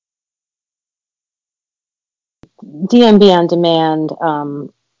DMB on Demand,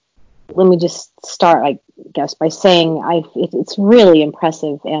 let me just start, I guess, by saying it's really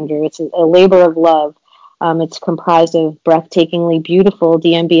impressive, Andrew. It's a labor of love. It's comprised of breathtakingly beautiful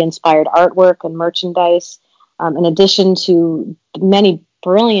DMB-inspired artwork and merchandise, in addition to many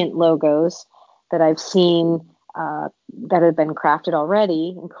brilliant logos that I've seen that have been crafted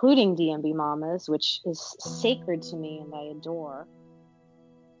already, including DMBMamas, which is sacred to me and I adore.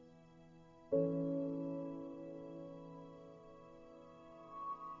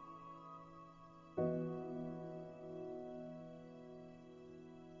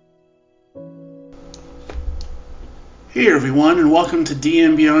 Hey everyone, and welcome to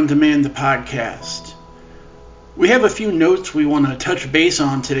DMB On Demand, the podcast. We have a few notes we want to touch base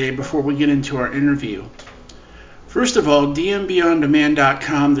on today before we get into our interview. First of all,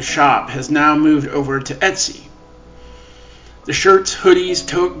 DMBOnDemand.com, the shop, has now moved over to Etsy. The shirts, hoodies,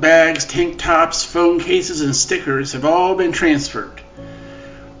 tote bags, tank tops, phone cases, and stickers have all been transferred.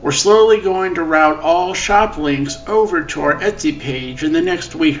 We're slowly going to route all shop links over to our Etsy page in the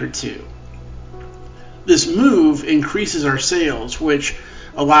next week or two. This move increases our sales, which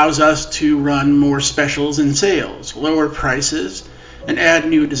allows us to run more specials and sales, lower prices, and add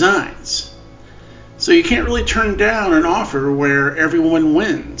new designs. So you can't really turn down an offer where everyone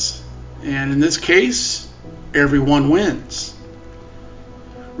wins. And in this case, everyone wins.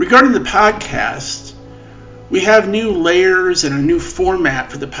 Regarding the podcast, we have new layers and a new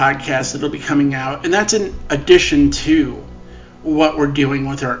format for the podcast that'll be coming out, and that's in addition to what we're doing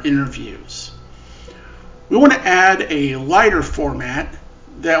with our interviews. We want to add a lighter format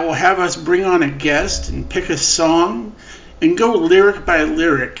that will have us bring on a guest and pick a song and go lyric by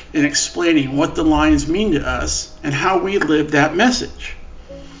lyric in explaining what the lines mean to us and how we live that message.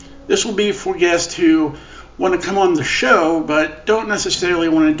 This will be for guests who want to come on the show but don't necessarily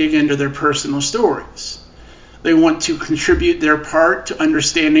want to dig into their personal stories. They want to contribute their part to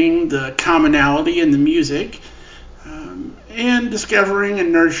understanding the commonality in the music and discovering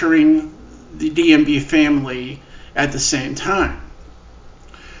and nurturing the DMB family at the same time.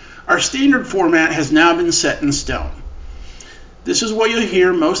 Our standard format has now been set in stone. This is what you'll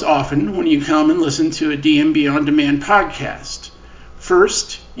hear most often when you come and listen to a DMB On Demand podcast.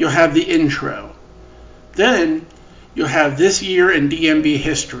 First, you'll have the intro. Then, you'll have this year in DMB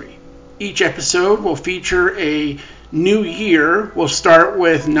history. Each episode will feature a new year. We'll start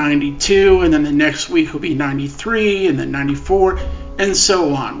with 92, and then the next week will be 93, and then 94, and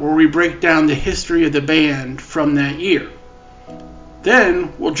so on, where we break down the history of the band from that year.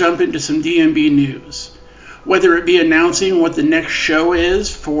 Then we'll jump into some DMB news, whether it be announcing what the next show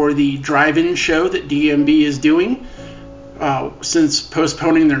is for the drive-in show that DMB is doing since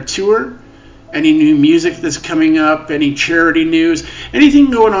postponing their tour, any new music that's coming up, any charity news,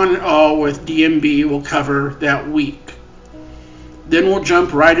 anything going on at all with DMB we'll cover that week. Then we'll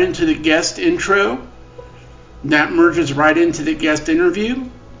jump right into the guest intro. That merges right into the guest interview.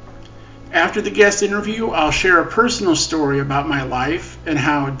 After the guest interview, I'll share a personal story about my life and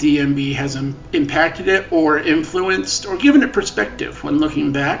how DMB has impacted it or influenced or given it perspective when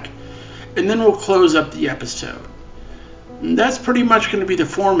looking back. And then we'll close up the episode. And that's pretty much going to be the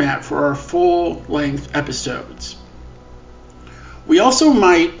format for our full-length episodes. We also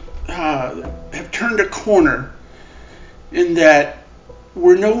might have turned a corner in that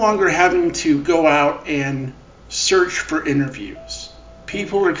we're no longer having to go out and search for interviews.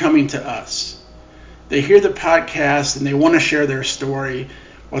 People are coming to us. They hear the podcast and they want to share their story,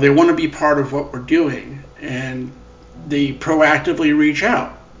 or they want to be part of what we're doing, and they proactively reach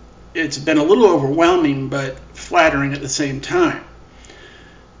out. It's been a little overwhelming, but flattering at the same time.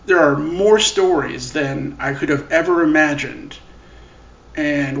 There are more stories than I could have ever imagined,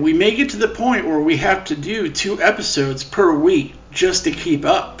 and we may get to the point where we have to do 2 episodes per week just to keep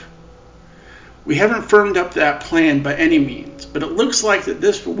up. We haven't firmed up that plan by any means, but it looks like that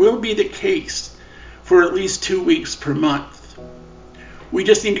this will be the case for at least 2 weeks per month. We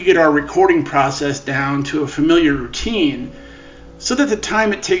just need to get our recording process down to a familiar routine so that the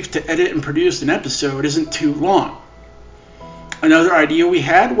time it takes to edit and produce an episode isn't too long. Another idea we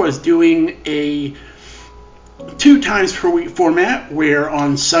had was doing a 2 times per week format where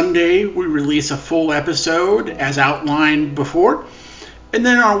on Sunday we release a full episode as outlined before, and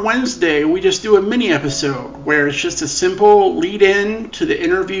then on Wednesday we just do a mini episode where it's just a simple lead in to the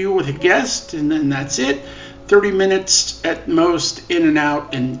interview with a guest, and then that's it. 30 minutes at most, in and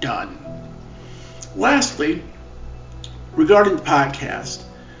out and done. Lastly, regarding the podcast,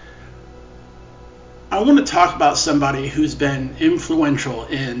 I want to talk about somebody who's been influential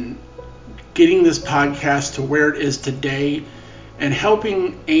in getting this podcast to where it is today and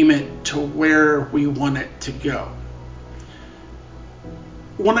helping aim it to where we want it to go.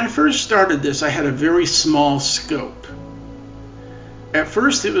 When I first started this, I had a very small scope. At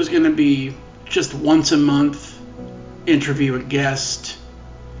first, it was going to be just once a month, interview a guest.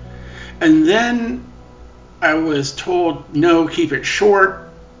 And then I was told, no, keep it short,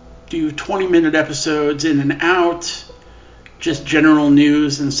 do 20-minute episodes in and out, just general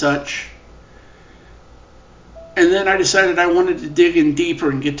news and such. And then I decided I wanted to dig in deeper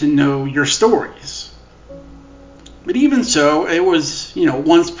and get to know your stories. But even so, it was,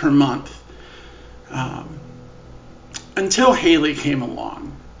 once per month. Until Haley came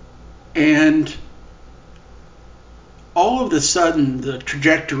along. And all of a sudden, the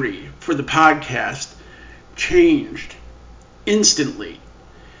trajectory for the podcast changed instantly.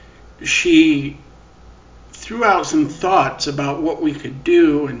 She threw out some thoughts about what we could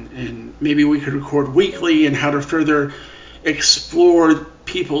do, and maybe we could record weekly and how to further explore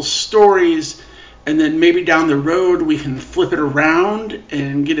people's stories. And then maybe down the road we can flip it around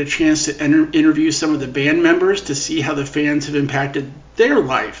and get a chance to interview some of the band members to see how the fans have impacted their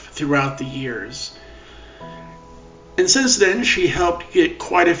life throughout the years. And since then, she helped get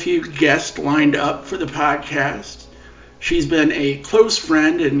quite a few guests lined up for the podcast. She's been a close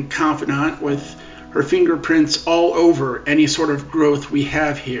friend and confidant with her fingerprints all over any sort of growth we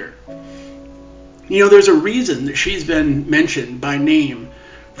have here. There's a reason that she's been mentioned by name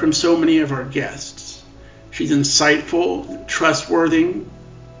from so many of our guests. She's insightful, trustworthy,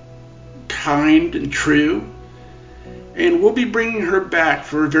 kind, and true. And we'll be bringing her back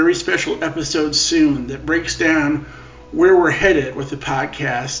for a very special episode soon that breaks down where we're headed with the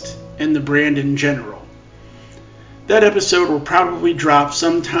podcast and the brand in general. That episode will probably drop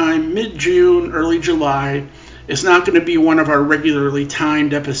sometime mid-June, early July. It's not going to be one of our regularly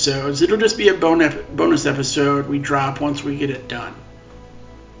timed episodes. It'll just be a bonus episode we drop once we get it done.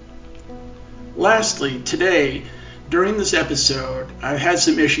 Lastly, today, during this episode, I've had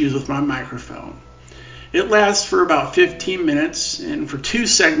some issues with my microphone. It lasts for about 15 minutes, and for 2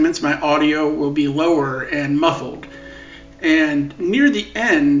 segments, my audio will be lower and muffled. And near the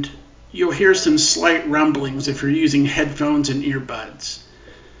end, you'll hear some slight rumblings if you're using headphones and earbuds.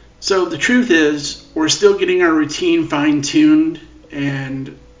 So the truth is, we're still getting our routine fine-tuned,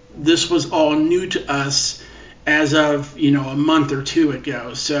 and this was all new to us as of, a month or 2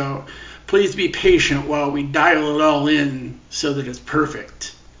 ago. So please be patient while we dial it all in so that it's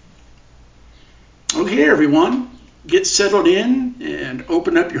perfect. Okay, everyone, get settled in and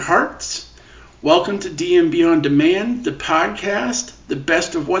open up your hearts. Welcome to DMB On Demand, the podcast, the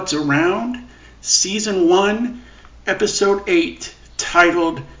best of what's around, Season 1, Episode 8,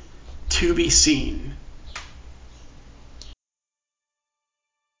 titled To Be Seen.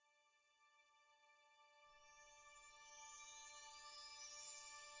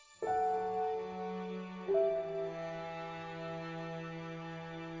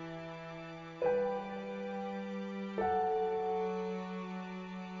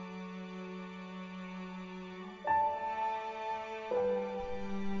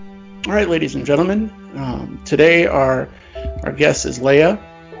 All right, ladies and gentlemen, today our guest is Leah,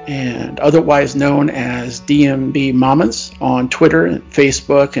 and otherwise known as DMBMamas on Twitter and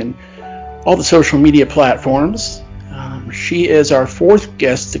Facebook and all the social media platforms. She is our 4th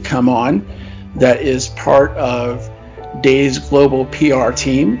guest to come on that is part of Day's global PR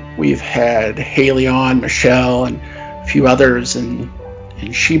team. We've had Haley on, Michelle, and a few others, and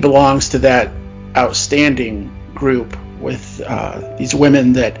she belongs to that outstanding group with these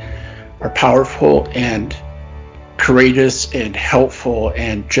women that are powerful and courageous and helpful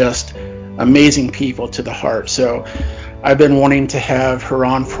and just amazing people to the heart. So I've been wanting to have her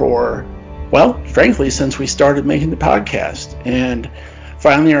on for, frankly, since we started making the podcast. And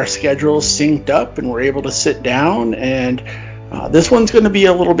finally our schedules synced up and we're able to sit down, and this one's going to be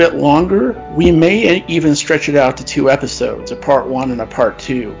a little bit longer. We may even stretch it out to 2 episodes, a part 1 and a part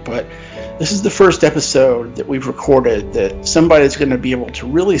 2, but this is the first episode that we've recorded that somebody's going to be able to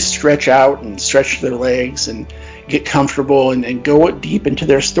really stretch out and stretch their legs and get comfortable and go deep into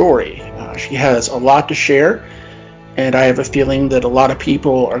their story. She has a lot to share, and I have a feeling that a lot of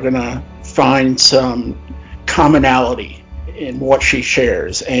people are going to find some commonality in what she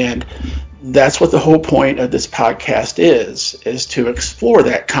shares. And that's what the whole point of this podcast is to explore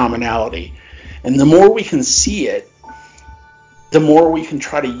that commonality. And the more we can see it, the more we can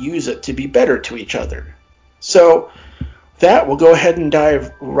try to use it to be better to each other. So that, we'll go ahead and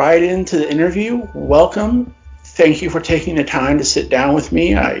dive right into the interview. Welcome. Thank you for taking the time to sit down with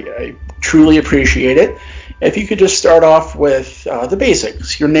me. I truly appreciate it. If you could just start off with the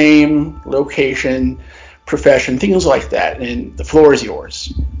basics, your name, location, profession, things like that. And the floor is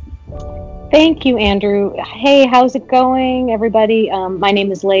yours. Thank you, Andrew. Hey, how's it going, everybody? My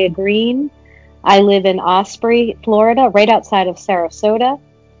name is Leah Green. I live in Osprey, Florida, right outside of Sarasota.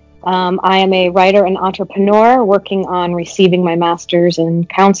 I am a writer and entrepreneur working on receiving my master's in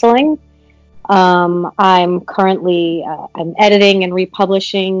counseling. I'm currently I'm editing and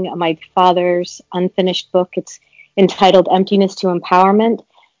republishing my father's unfinished book. It's entitled Emptiness to Empowerment,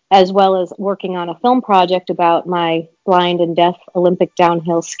 as well as working on a film project about my blind and deaf Olympic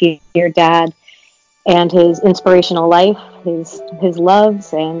downhill skier dad and his inspirational life, his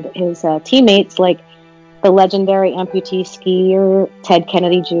luvz, and his teammates like the legendary amputee skier Ted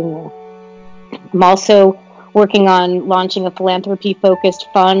Kennedy Jr. I'm also working on launching a philanthropy-focused,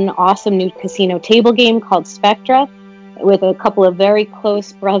 fun, awesome new casino table game called Spectra with a couple of very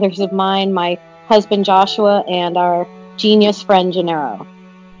close brothers of mine, my husband Joshua and our genius friend Gennaro.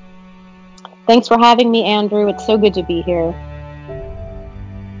 Thanks for having me, Andrew. It's so good to be here.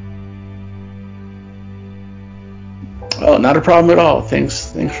 Oh, not a problem at all.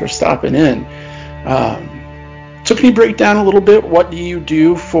 Thanks for stopping in. So can you break down a little bit, what do you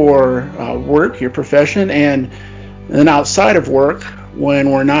do for work, your profession, and then outside of work,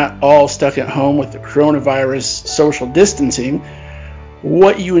 when we're not all stuck at home with the coronavirus social distancing,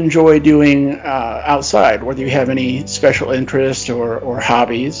 what you enjoy doing outside, whether you have any special interest or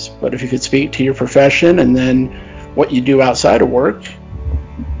hobbies? But if you could speak to your profession and then what you do outside of work.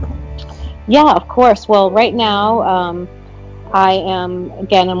 Yeah, of course. Well, right now,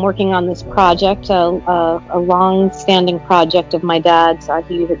 I'm working on this project, a long-standing project of my dad's.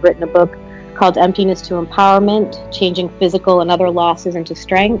 He had written a book called Emptiness to Empowerment, Changing Physical and Other Losses into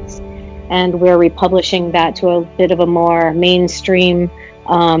Strengths. And we're republishing that to a bit of a more mainstream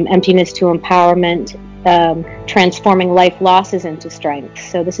Emptiness to Empowerment, Transforming Life Losses into Strengths.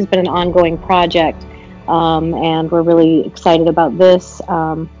 So this has been an ongoing project, and we're really excited about this.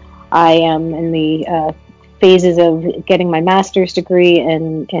 I am in the phases of getting my master's degree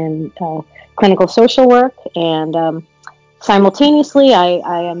in clinical social work, and simultaneously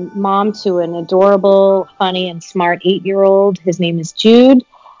I am mom to an adorable, funny, and smart 8-year-old. His name is Jude.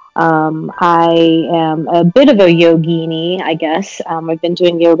 I am a bit of a yogini, I guess. I've been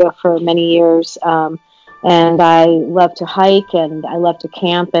doing yoga for many years, and I love to hike, and I love to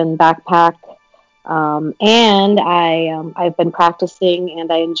camp and backpack, and I've been practicing, and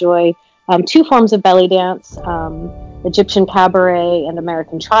I enjoy two forms of belly dance, Egyptian cabaret and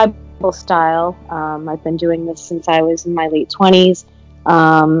American tribal style. I've been doing this since I was in my late 20s,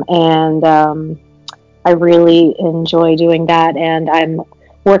 and I really enjoy doing that. And I'm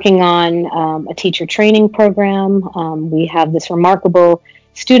working on a teacher training program. We have this remarkable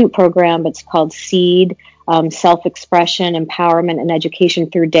student program. It's called SEED, Self-Expression, Empowerment, and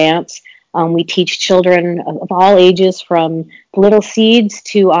Education Through Dance. We teach children of all ages, from little seeds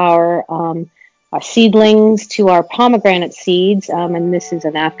to our seedlings to our pomegranate seeds. And this is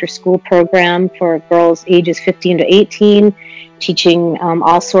an after-school program for girls ages 15 to 18, teaching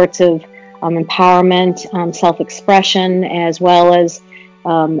all sorts of empowerment, self-expression, as well as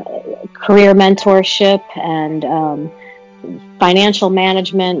career mentorship and financial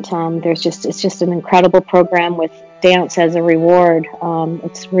management. It's just an incredible program with dance as a reward.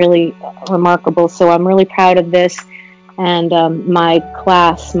 It's really remarkable. So I'm really proud of this. And my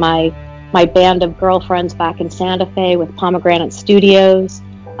class, my band of girlfriends back in Santa Fe with Pomegranate Studios.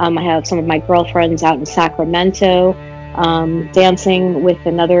 I have some of my girlfriends out in Sacramento dancing with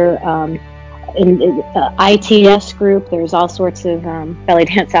another ITS group. There's all sorts of belly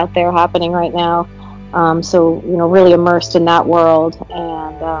dance out there happening right now. So, really immersed in that world.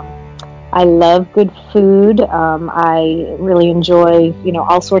 And I love good food. I really enjoy,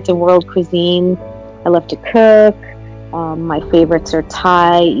 all sorts of world cuisine. I love to cook. My favorites are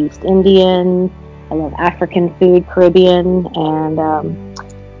Thai, East Indian. I love African food, Caribbean. And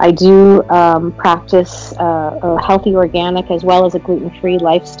I do practice a healthy organic as well as a gluten-free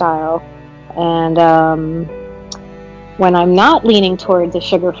lifestyle. And when I'm not leaning towards a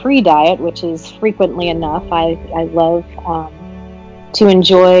sugar-free diet, which is frequently enough, I love to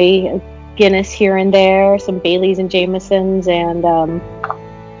enjoy Guinness here and there, some Baileys and Jamesons, and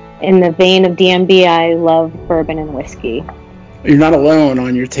in the vein of DMB, I love bourbon and whiskey. You're not alone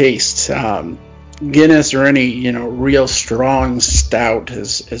on your tastes. Guinness or any real strong stout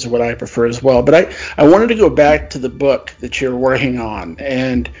is what I prefer as well. But I wanted to go back to the book that you're working on,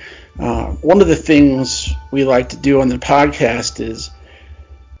 and one of the things we like to do on the podcast is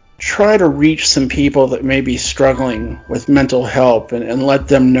try to reach some people that may be struggling with mental health and let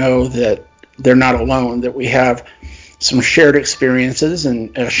them know that they're not alone, that we have some shared experiences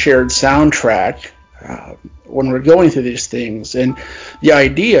and a shared soundtrack when we're going through these things. And the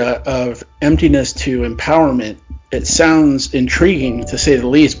idea of emptiness to empowerment, it sounds intriguing to say the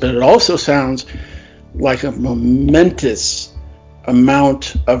least, but it also sounds like a momentous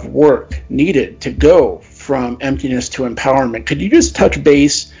amount of work needed to go from emptiness to empowerment. Could you just touch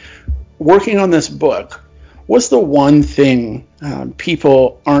base, working on this book, what's the one thing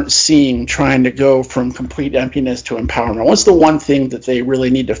people aren't seeing trying to go from complete emptiness to empowerment? What's the one thing that they really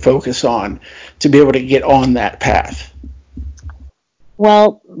need to focus on to be able to get on that path?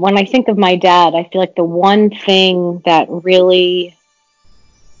 Well, when I think of my dad, I feel like the one thing that really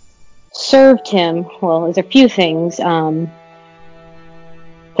served him, well, there's a few things.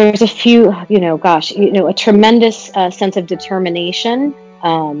 There's a few, a tremendous sense of determination.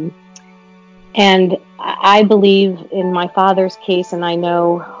 And I believe in my father's case, and I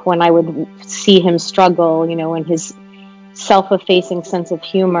know when I would see him struggle, and his self-effacing sense of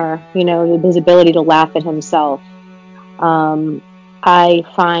humor, his ability to laugh at himself. I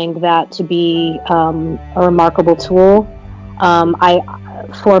find that to be a remarkable tool.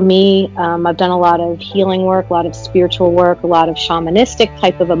 For me, I've done a lot of healing work, a lot of spiritual work, a lot of shamanistic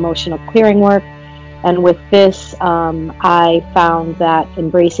type of emotional clearing work. And with this, I found that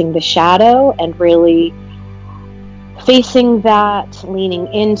embracing the shadow and really facing that,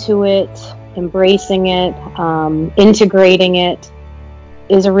 leaning into it, embracing it, integrating it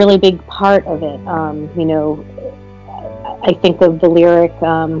is a really big part of it. I think of the lyric,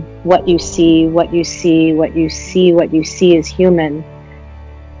 what you see, what you see, what you see, what you see is human.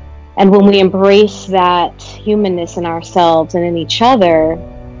 And when we embrace that humanness in ourselves and in each other,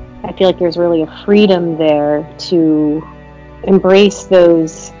 I feel like there's really a freedom there to embrace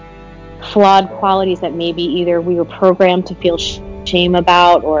those flawed qualities that maybe either we were programmed to feel shame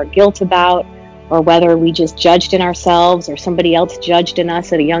about or guilt about, or whether we just judged in ourselves or somebody else judged in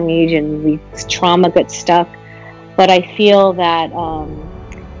us at a young age and trauma got stuck. But I feel that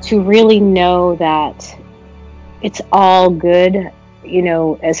to really know that it's all good,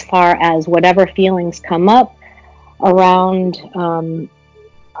 as far as whatever feelings come up around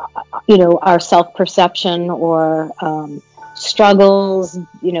our self-perception or struggles,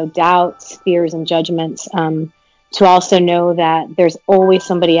 doubts, fears, and judgments, to also know that there's always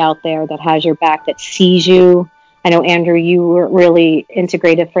somebody out there that has your back, that sees you. I know, Andrew, you were really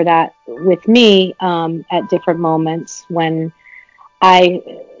integrated for that with me at different moments when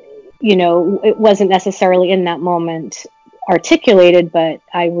it wasn't necessarily in that moment articulated, but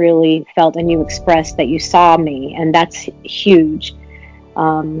I really felt and you expressed that you saw me, and that's huge.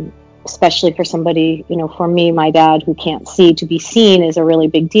 Especially for somebody, for me, my dad who can't see, to be seen is a really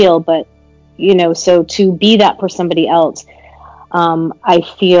big deal. But, so to be that for somebody else, I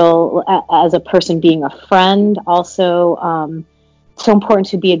feel as a person being a friend, also, so important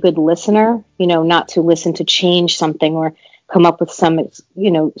to be a good listener, not to listen to change something or come up with some,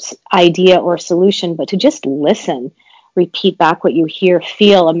 idea or solution, but to just listen, repeat back what you hear,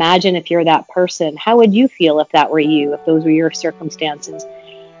 feel, imagine if you're that person, how would you feel if that were you, if those were your circumstances?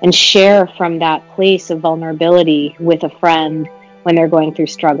 And share from that place of vulnerability with a friend when they're going through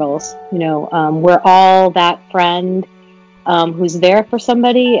struggles. We're all that friend who's there for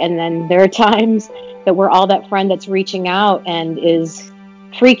somebody, and then there are times that we're all that friend that's reaching out and is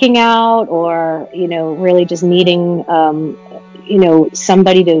freaking out, or really just needing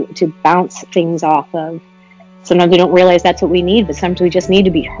somebody to bounce things off of. Sometimes we don't realize that's what we need, but sometimes we just need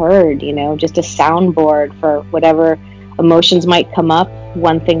to be heard. Just a soundboard for whatever emotions might come up.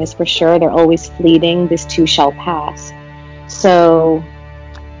 One thing is for sure, they're always fleeting. This too shall pass. So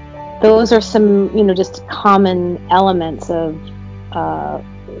those are some, just common elements of,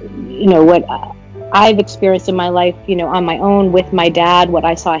 what I've experienced in my life, on my own with my dad, what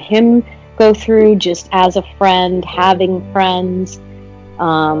I saw him go through just as a friend, having friends,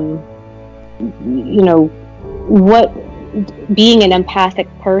 what being an empathic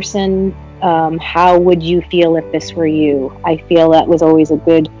person, how would you feel if this were you? I feel that was always a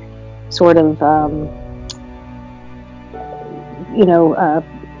good sort of,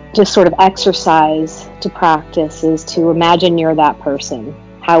 just sort of exercise to practice, is to imagine you're that person.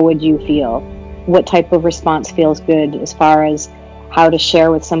 How would you feel? What type of response feels good as far as how to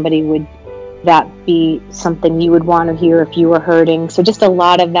share with somebody? Would that be something you would want to hear if you were hurting? So just a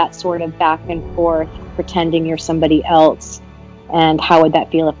lot of that sort of back and forth, pretending you're somebody else, and how would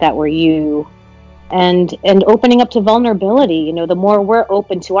that feel if that were you? And opening up to vulnerability. The more we're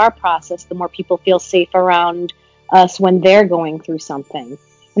open to our process, the more people feel safe around us when they're going through something.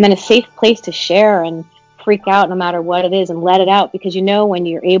 And then a safe place to share and freak out no matter what it is, and let it out, because when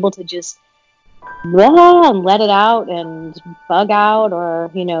you're able to just and let it out and bug out, or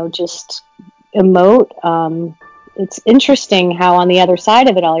just emote. It's interesting how on the other side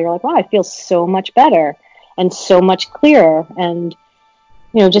of it all, you're like, wow, I feel so much better and so much clearer and,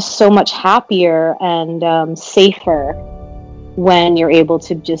 just so much happier and safer when you're able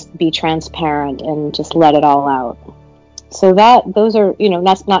to just be transparent and just let it all out. So those are,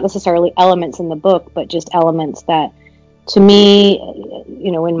 that's not necessarily elements in the book, but just elements that, to me,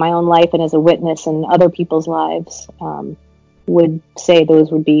 in my own life and as a witness in other people's lives, would say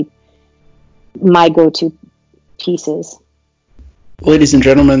those would be my go-to pieces. Ladies and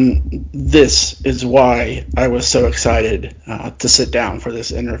gentlemen, this is why I was so excited to sit down for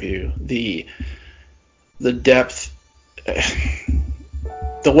this interview. The depth,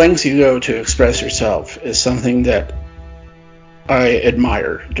 the lengths you go to express yourself is something that I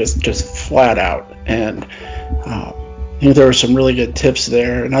admire, just flat out. And there were some really good tips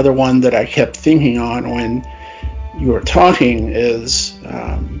there. Another one that I kept thinking on when you were talking is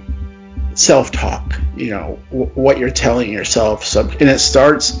self-talk. What you're telling yourself. And it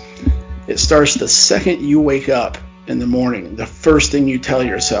starts the second you wake up in the morning. The first thing you tell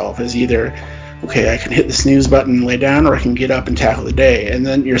yourself is either, okay, I can hit the snooze button and lay down, or I can get up and tackle the day. And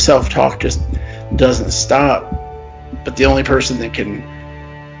then your self-talk just doesn't stop. But the only person that can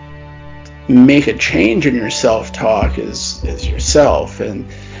make a change in your self-talk is yourself. And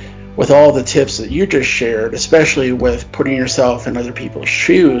with all the tips that you just shared, especially with putting yourself in other people's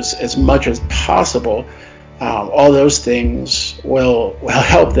shoes as much as possible, all those things will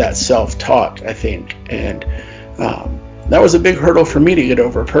help that self-talk, I think. And that was a big hurdle for me to get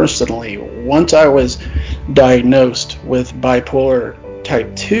over personally. Once I was diagnosed with bipolar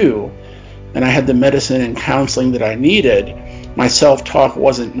type 2, and I had the medicine and counseling that I needed, my self-talk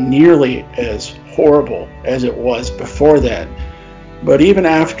wasn't nearly as horrible as it was before then. But even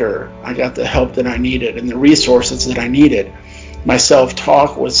after I got the help that I needed and the resources that I needed, my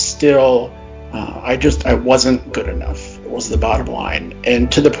self-talk was still, I wasn't good enough. It was the bottom line.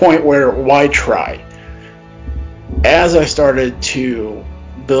 And to the point where, why try? As I started to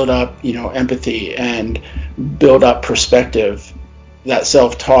build up, empathy and build up perspective, that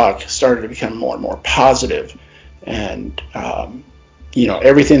self-talk started to become more and more positive. And,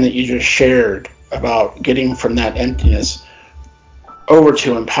 everything that you just shared about getting from that emptiness over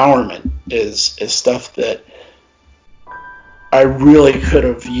to empowerment is stuff that I really could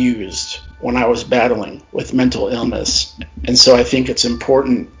have used when I was battling with mental illness. And so I think it's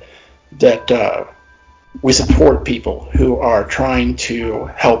important that we support people who are trying to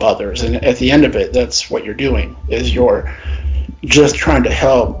help others. And at the end of it, that's what you're doing, is you're just trying to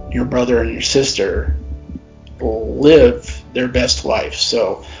help your brother and your sister live their best life.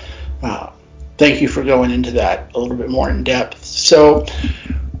 So thank you for going into that a little bit more in depth. So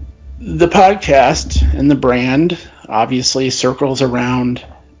the podcast and the brand obviously circles around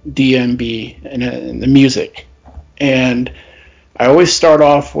DMB and the music. And I always start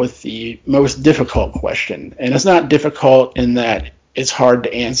off with the most difficult question. And it's not difficult in that it's hard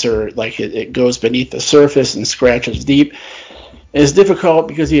to answer, like it goes beneath the surface and scratches deep. It's difficult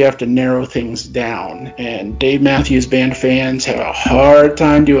because you have to narrow things down, and Dave Matthews Band fans have a hard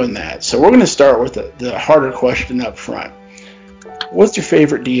time doing that. So we're going to start with the harder question up front. What's your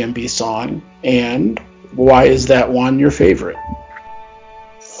favorite DMB song, and why is that one your favorite?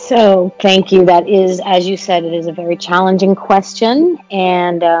 So thank you. That is, as you said, it is a very challenging question,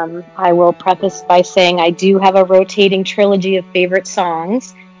 and I will preface by saying I do have a rotating trilogy of favorite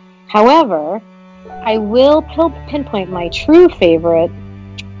songs. However, I will pinpoint my true favorite,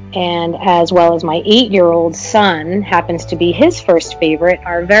 and as well as my 8-year-old son happens to be his first favorite.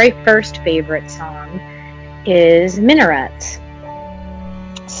 Our very first favorite song is Minarets.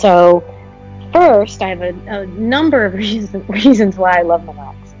 So first, I have a number of reasons why I love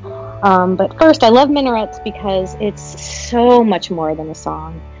Minarets. But first, I love Minarets because it's so much more than a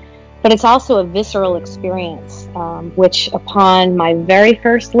song. But it's also a visceral experience, which upon my very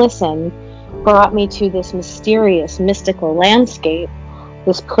first listen brought me to this mysterious, mystical landscape,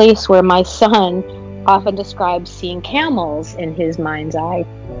 this place where my son often describes seeing camels in his mind's eye.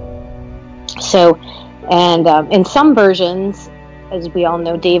 So, and in some versions, as we all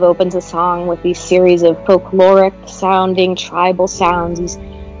know, Dave opens a song with these series of folkloric sounding tribal sounds, these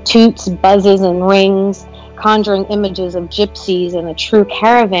toots, buzzes, and rings, conjuring images of gypsies and a true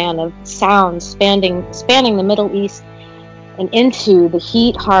caravan of sounds spanning the Middle East and into the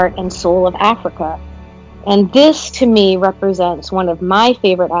heat, heart, and soul of Africa. And this, to me, represents one of my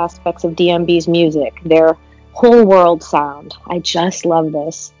favorite aspects of DMB's music, their whole world sound. I just love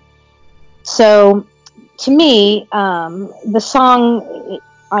this. So, to me, the song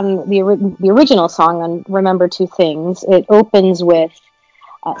on the original song on Remember Two Things, it opens with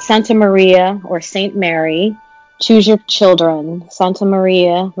Santa Maria or Saint Mary, choose your children. Santa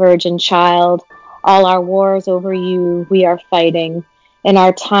Maria, Virgin Child, all our wars over you we are fighting. In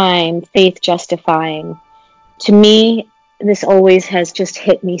our time, faith justifying. To me, this always has just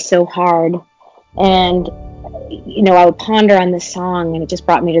hit me so hard. And, I would ponder on this song and it just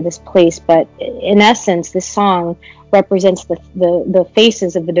brought me to this place. But in essence, this song represents the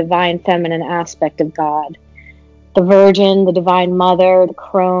faces of the divine feminine aspect of God. The Virgin, the Divine Mother, the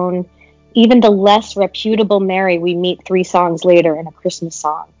Crone, even the less reputable Mary we meet 3 songs later in a Christmas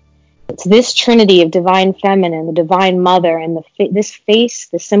song. It's this trinity of divine feminine, the divine mother, and this face,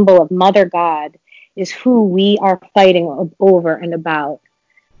 the symbol of Mother God, is who we are fighting over and about.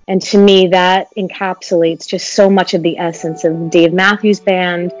 And to me, that encapsulates just so much of the essence of Dave Matthews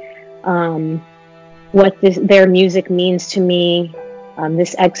Band, what their music means to me,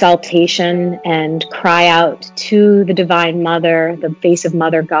 this exaltation and cry out to the Divine Mother, the face of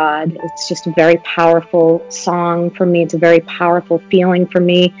Mother God. It's just a very powerful song for me. It's a very powerful feeling for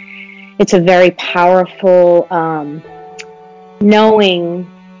me. It's a very powerful knowing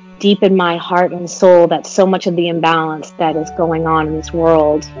deep in my heart and soul that so much of the imbalance that is going on in this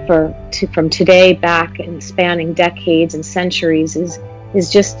world from today back and spanning decades and centuries is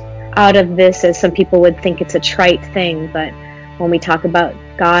just out of this, as some people would think it's a trite thing, but when we talk about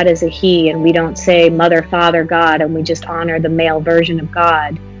God as a he and we don't say Mother, Father, God, and we just honor the male version of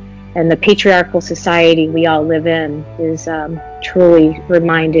God, and the patriarchal society we all live in is truly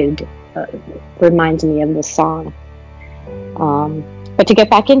reminds me of this song. But to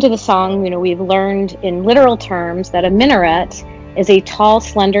get back into the song, we've learned in literal terms that a minaret is a tall,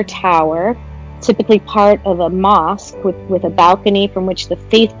 slender tower, typically part of a mosque with a balcony from which the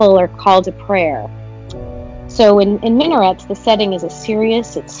faithful are called to prayer. So in minarets, the setting is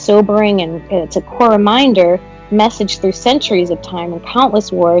serious, it's sobering, and it's a core reminder, message through centuries of time and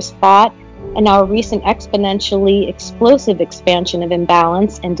countless wars fought, and now a recent exponentially explosive expansion of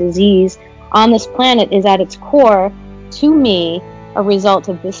imbalance and disease on this planet is at its core, to me, a result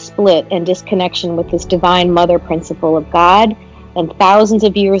of this split and disconnection with this divine mother principle of God and thousands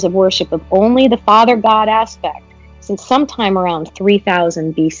of years of worship of only the Father God aspect since sometime around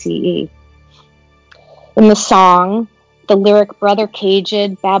 3000 BCE. In the song, the lyric, brother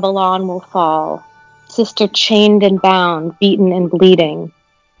caged, Babylon will fall. Sister chained and bound, beaten and bleeding.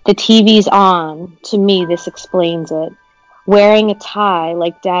 The TV's on, to me this explains it. Wearing a tie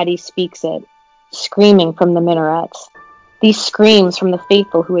like daddy speaks it. Screaming from the minarets. These screams from the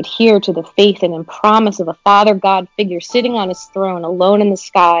faithful who adhere to the faith and promise of a Father God figure sitting on his throne alone in the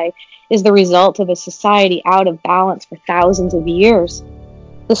sky is the result of a society out of balance for thousands of years.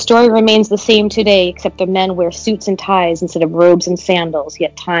 The story remains the same today, except the men wear suits and ties instead of robes and sandals,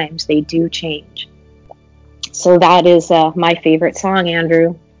 yet times they do change. So that is my favorite song,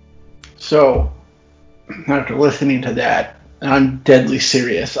 Andrew. So, after listening to that, I'm deadly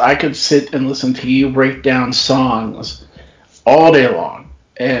serious. I could sit and listen to you break down songs all day long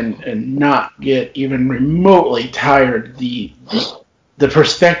and not get even remotely tired. The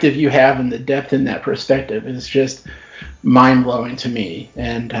perspective you have and the depth in that perspective is just mind-blowing to me.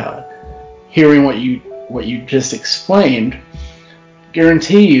 And hearing what you just explained,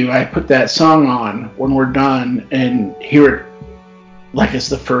 guarantee you I put that song on when we're done and hear it like it's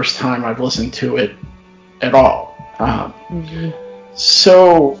the first time I've listened to it at all.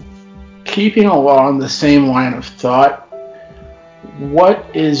 So, keeping along the same line of thought, what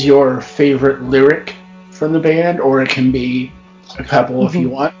is your favorite lyric from the band? Or it can be a couple if you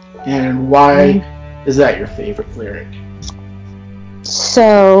want. And why is that your favorite lyric?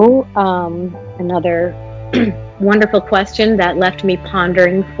 So, another wonderful question that left me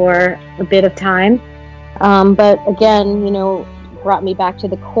pondering for a bit of time. But again, brought me back to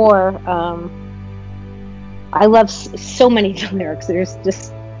the core. I love so many lyrics. There's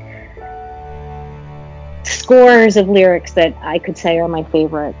just scores of lyrics that I could say are my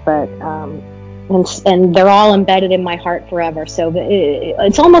favorite, but and they're all embedded in my heart forever. So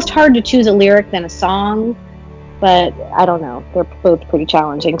it's almost hard to choose a lyric than a song, but I don't know. They're both pretty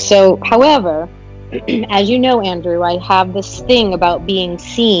challenging. So, however, as you know, Andrew, I have this thing about being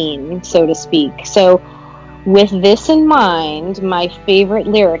seen, so to speak. So with this in mind, my favorite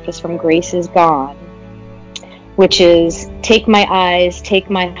lyric is from Grace Is Gone, which is, take my eyes, take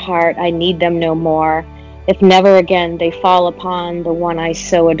my heart, I need them no more. If never again they fall upon the one I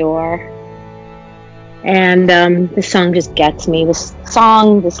so adore. And this song just gets me. This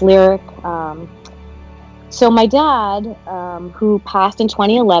song, this lyric. So my dad, who passed in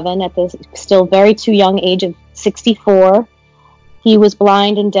 2011 at the still very too young age of 64, he was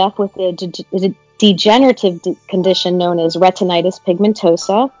blind and deaf with a degenerative condition known as retinitis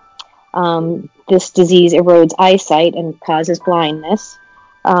pigmentosa. This disease erodes eyesight and causes blindness.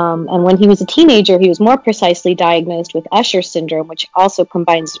 And when he was a teenager, he was more precisely diagnosed with Usher syndrome, which also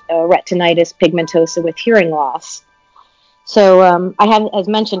combines retinitis pigmentosa with hearing loss. So I have, as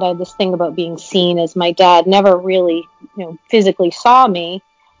mentioned, I had this thing about being seen, as my dad never really, physically saw me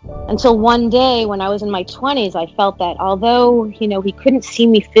until one day when I was in my 20s. I felt that although, he couldn't see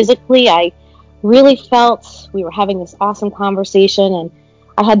me physically, I really felt we were having this awesome conversation, and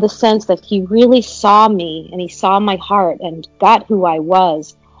I had the sense that he really saw me, and he saw my heart and got who I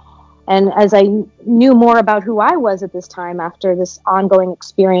was. And as I knew more about who I was at this time, after this ongoing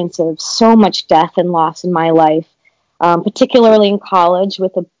experience of so much death and loss in my life, particularly in college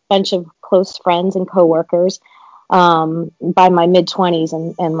with a bunch of close friends and coworkers, by my mid-20s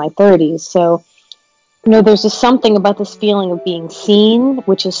and my 30s. So, there's just something about this feeling of being seen,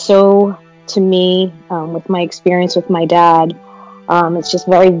 which is so, to me, with my experience with my dad, it's just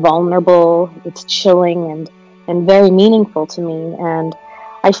very vulnerable, it's chilling and very meaningful to me. And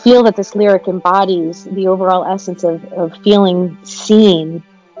I feel that this lyric embodies the overall essence of feeling seen,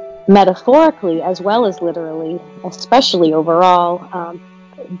 metaphorically as well as literally, especially overall,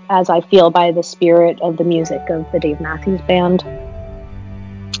 as I feel by the spirit of the music of the Dave Matthews Band.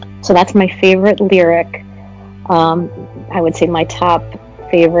 So that's my favorite lyric. I would say my top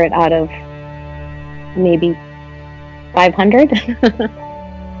favorite out of maybe 500.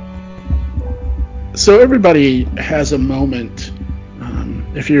 So everybody has a moment,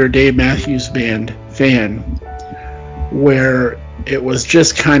 if you're a Dave Matthews Band fan, where it was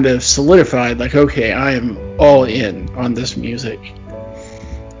just kind of solidified, like, okay, I am all in on this music.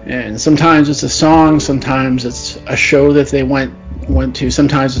 And sometimes it's a song, sometimes it's a show that they went to,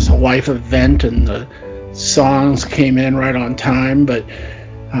 sometimes it's a life event and the songs came in right on time. But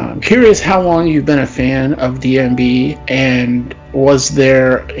I'm curious how long you've been a fan of DMB, and was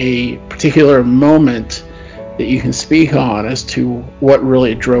there a particular moment that you can speak on as to what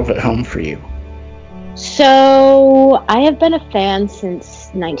really drove it home for you? So I have been a fan since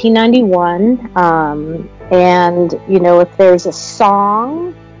 1991, and if there's a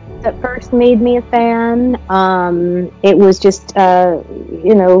song that first made me a fan, it was just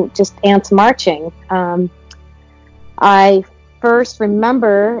Ants Marching. I first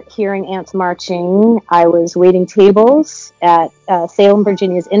remember hearing Ants Marching. I was waiting tables at Salem,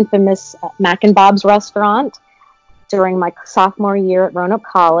 Virginia's infamous Mac and Bob's restaurant during my sophomore year at Roanoke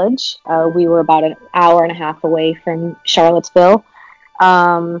College. We were about an hour and a half away from Charlottesville.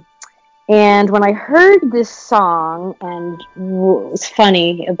 And when I heard this song, and it's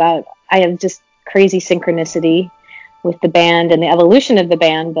funny about, I have just crazy synchronicity with the band and the evolution of the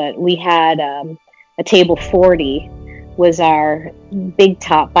band, but we had a table 40 was our big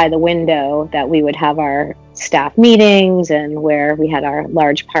top by the window that we would have our staff meetings and where we had our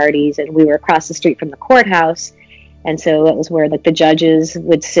large parties, and we were across the street from the courthouse. And so it was where the judges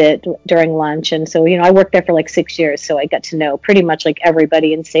would sit during lunch. And so, I worked there for 6 years, so I got to know pretty much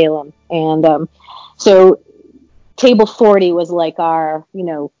everybody in Salem. And so table 40 was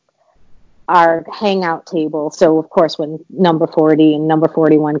our hangout table. So of course, when number 40 and number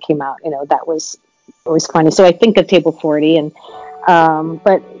 41 came out, that was always funny. So I think of table 40. And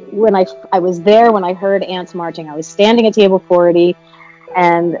but when I was there, when I heard Ants Marching, I was standing at table 40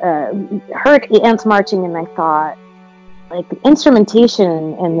 and heard Ants Marching, and I thought, the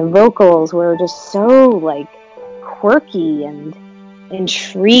instrumentation and the vocals were just so quirky and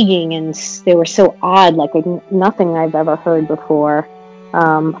intriguing, and they were so odd, like nothing I've ever heard before.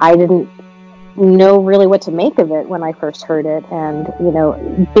 I didn't know really what to make of it when I first heard it, and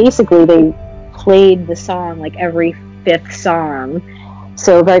basically they played the song every fifth song.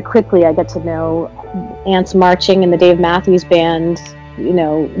 So very quickly I got to know Ants Marching and the Dave Matthews Band,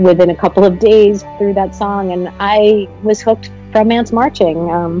 within a couple of days through that song, and I was hooked from Ants Marching.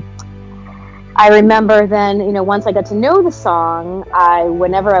 I remember then, once I got to know the song,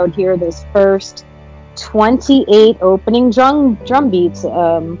 whenever I would hear those first 28 opening drum beats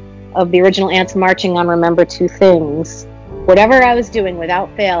of the original Ants Marching on Remember Two Things, whatever I was doing,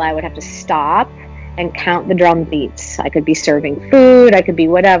 without fail, I would have to stop and count the drum beats. I could be serving food, I could be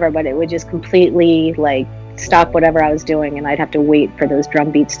whatever, but it would just completely stop whatever I was doing, and I'd have to wait for those drum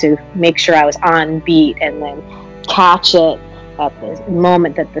beats to make sure I was on beat, and then catch it at the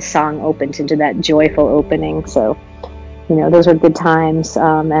moment that the song opened into that joyful opening. So, those were good times.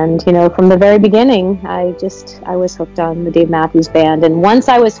 And, from the very beginning, I was hooked on the Dave Matthews Band. And once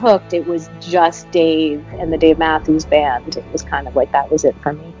I was hooked, it was just Dave and the Dave Matthews Band. It was kind of that was it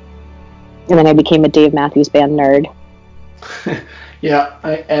for me. And then I became a Dave Matthews Band nerd. Yeah,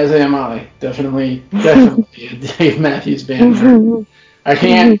 as am I. Definitely a Dave Matthews Band. I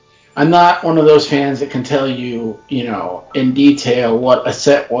can't. I'm not one of those fans that can tell you, in detail what a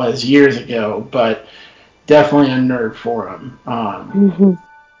set was years ago, but definitely a nerd for him.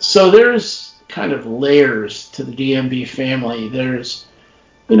 So there's kind of layers to the DMB family. There's,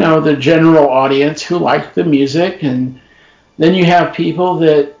 the general audience who like the music, and then you have people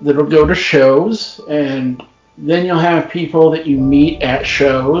that'll go to shows, and then you'll have people that you meet at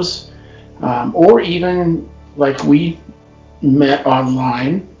shows, or even like we met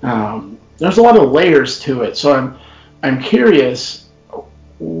online. There's a lot of layers to it, so I'm curious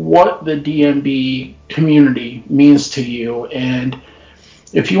what the DMB community means to you, and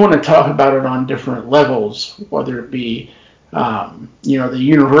if you want to talk about it on different levels, whether it be the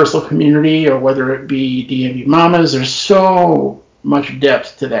universal community or whether it be DMBMamas, there's so much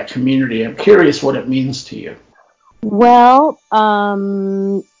depth to that community. I'm curious what it means to you. Well,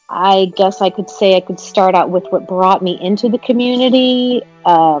 I guess I could say I could start out with what brought me into the community,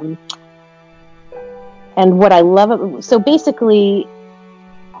 and what I love. So basically,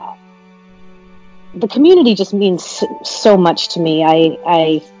 the community just means so much to me.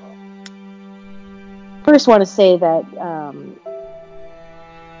 I first want to say that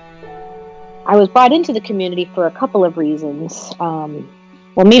I was brought into the community for a couple of reasons.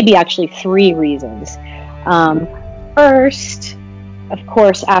 Well, maybe actually 3 reasons. First, of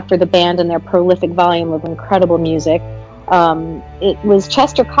course, after the band and their prolific volume of incredible music, it was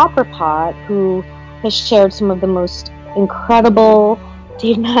Chester Copperpot who has shared some of the most incredible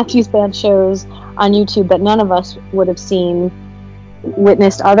Dave Matthews Band shows on YouTube that none of us would have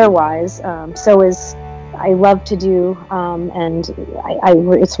witnessed otherwise. I love to do, and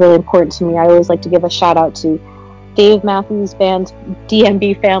it's really important to me. I always like to give a shout out to Dave Matthews Band's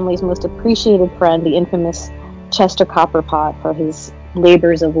DMB family's most appreciated friend, the infamous Chester Copperpot, for his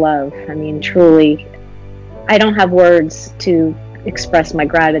labors of love. I mean, truly, I don't have words to express my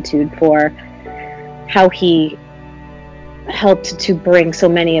gratitude for how he helped to bring so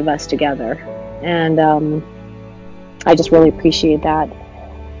many of us together, and I just really appreciate that.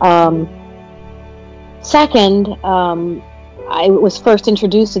 Second, I was first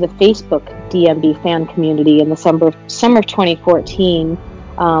introduced to the Facebook DMB fan community in the summer of 2014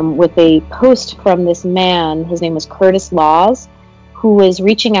 with a post from this man. His name was Curtis Lawes, who was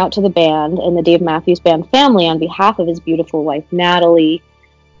reaching out to the band and the Dave Matthews Band family on behalf of his beautiful wife, Natalie,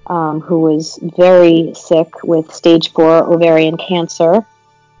 who was very sick with stage 4 ovarian cancer.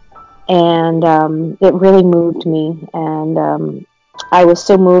 And it really moved me. And I was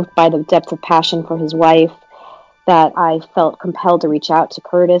so moved by the depth of passion for his wife that I felt compelled to reach out to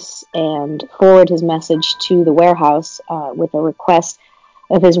Curtis and forward his message to the warehouse with a request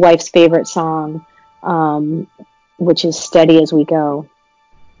of his wife's favorite song, which is Steady as We Go.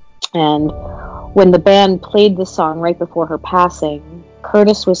 And when the band played this song right before her passing,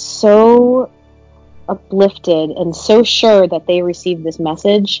 Curtis was so uplifted and so sure that they received this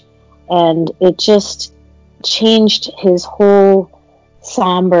message, and it just changed his whole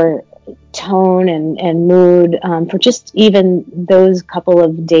somber tone and mood for just even those couple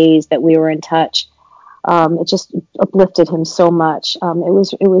of days that we were in touch. It just uplifted him so much.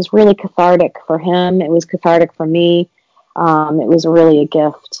 It was really cathartic for him. It was cathartic for me. It was really a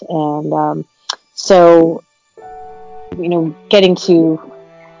gift. And so, getting to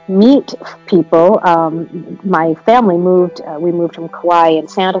meet people, my family we moved from Kauai and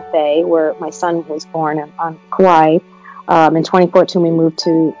Santa Fe, where my son was born on Kauai. In 2014, we moved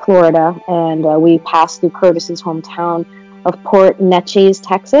to Florida, and we passed through Curtis's hometown of Port Neches,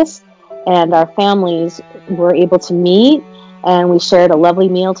 Texas, and our families were able to meet, and we shared a lovely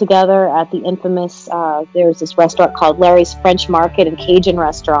meal together at the infamous, there's this restaurant called Larry's French Market and Cajun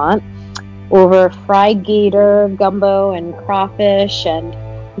Restaurant, over fried gator, gumbo, and crawfish, and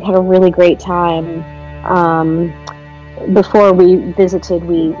we had a really great time. Before we visited,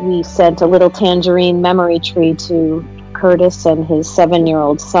 we sent a little tangerine memory tree to Curtis and his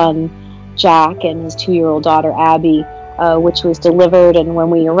 7-year-old son, Jack, and his 2-year-old daughter, Abby, which was delivered. And when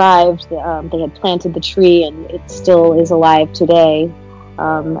we arrived, they had planted the tree, and it still is alive today,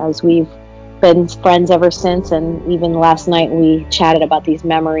 as we've been friends ever since. And even last night we chatted about these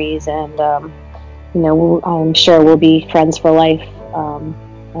memories, and I'm sure we'll be friends for life.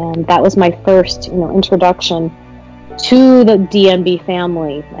 And that was my first, introduction to the DMB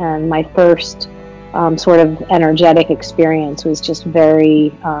family, and my first sort of energetic experience was just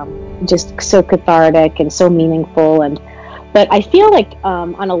very, just so cathartic and so meaningful. But I feel like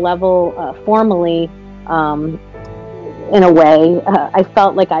on a level, formally, in a way, I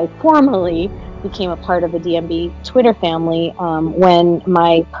felt like I formally became a part of the DMB Twitter family when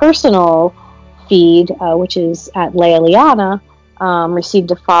my personal feed, which is at Leia Liana,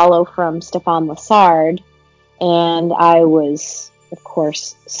 received a follow from Stefan Lessard, and I was, of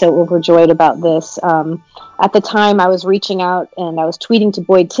course, so overjoyed about this. At the time, I was reaching out and I was tweeting to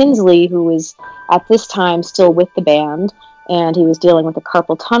Boyd Tinsley, who was at this time still with the band, and he was dealing with a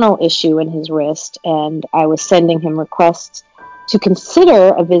carpal tunnel issue in his wrist, and I was sending him requests to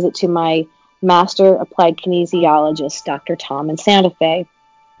consider a visit to my master applied kinesiologist, Dr. Tom in Santa Fe.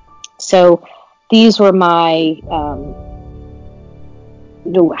 So these were my,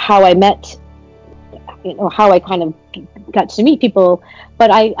 how I met, how I kind of got to meet people. But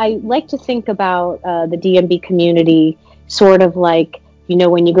I like to think about the DMB community sort of like,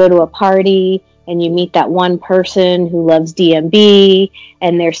 when you go to a party and you meet that one person who loves DMB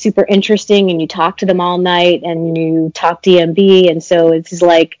and they're super interesting and you talk to them all night and you talk DMB. And so it's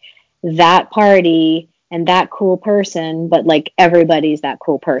like that party and that cool person, but like everybody's that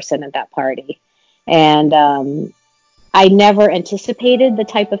cool person at that party. And I never anticipated the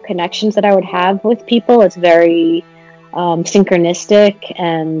type of connections that I would have with people. It's very synchronistic,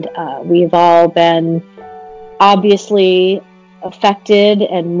 and we've all been obviously affected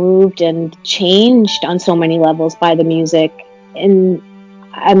and moved and changed on so many levels by the music, in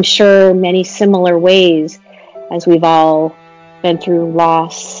I'm sure many similar ways, as we've all been through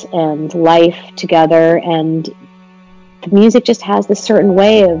loss and life together, and the music just has this certain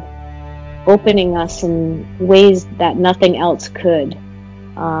way of opening us in ways that nothing else could.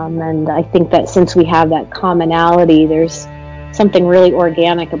 And I think that since we have that commonality, there's something really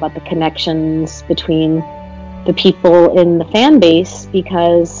organic about the connections between the people in the fan base,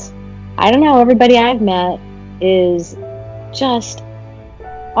 because I don't know, everybody I've met is just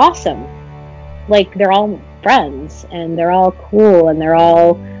awesome. Like, they're all friends and they're all cool and they're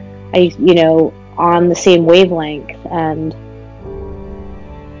all, on the same wavelength. And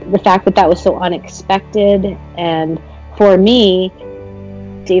the fact that was so unexpected, and for me,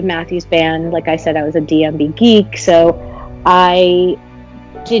 Dave Matthews Band, like I said, I was a DMB geek, so I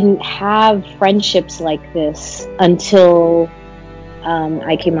didn't have friendships like this until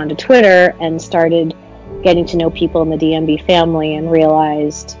I came onto Twitter and started getting to know people in the DMB family and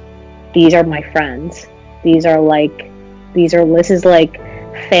realized these are my friends. This is like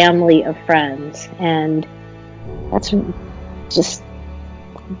family of friends, and that's just,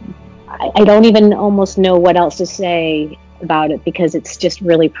 I don't even almost know what else to say about it, because it's just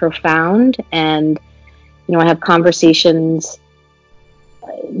really profound. And I have conversations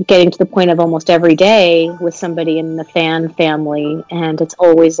getting to the point of almost every day with somebody in the fan family, and it's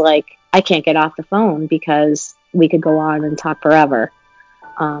always like I can't get off the phone because we could go on and talk forever.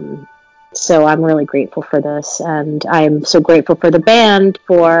 So I'm really grateful for this, and I'm so grateful for the band.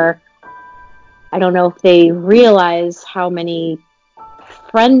 I don't know if they realize how many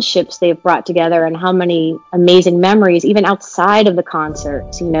friendships they've brought together and how many amazing memories, even outside of the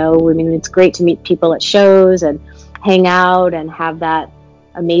concerts. It's great to meet people at shows and hang out and have that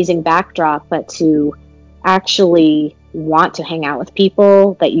amazing backdrop, but to actually want to hang out with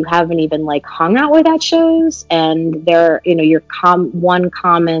people that you haven't even hung out with at shows, and they're, your one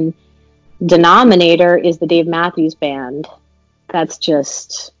common denominator is the Dave Matthews Band. That's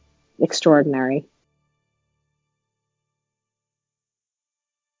just extraordinary.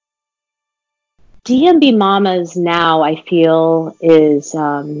 DMBMamas now, I feel, is,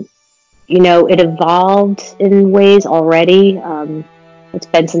 it evolved in ways already. It's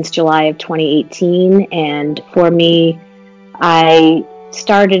been since July of 2018, and for me, I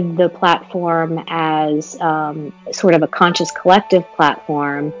started the platform as sort of a conscious collective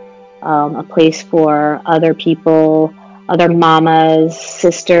platform, a place for other people, other mamas,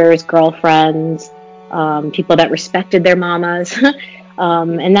 sisters, girlfriends, people that respected their mamas.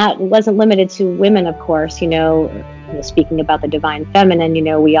 And that wasn't limited to women, of course. Speaking about the divine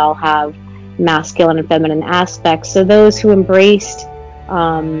feminine, we all have masculine and feminine aspects. So those who embraced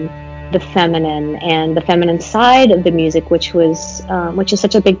the feminine and the feminine side of the music, which is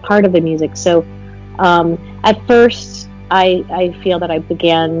such a big part of the music. So at first, I feel that I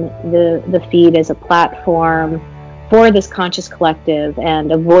began the feed as a platform for this conscious collective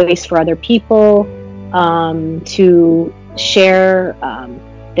and a voice for other people to share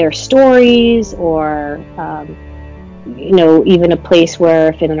their stories, or even a place where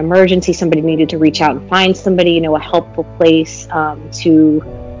if in an emergency somebody needed to reach out and find somebody, a helpful place to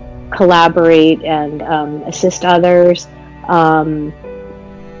collaborate and assist others.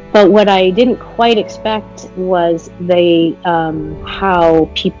 But what I didn't quite expect was how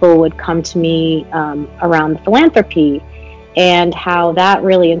people would come to me around philanthropy. and how that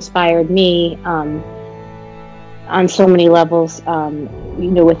really inspired me on so many levels,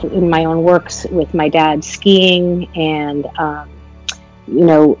 in my own works with my dad skiing, and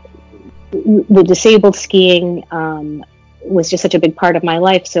the disabled skiing was just such a big part of my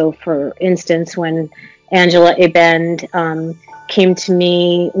life. So for instance, when Angela Abend came to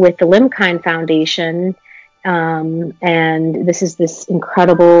me with the Limkind Foundation, and this is this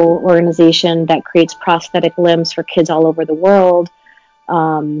incredible organization that creates prosthetic limbs for kids all over the world.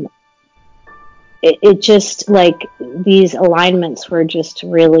 It just, like, these alignments were just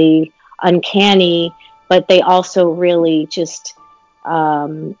really uncanny, but they also really just,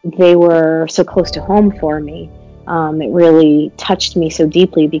 they were so close to home for me. It really touched me so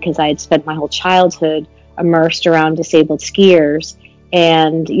deeply because I had spent my whole childhood immersed around disabled skiers,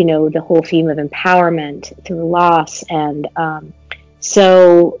 and, the whole theme of empowerment through loss. And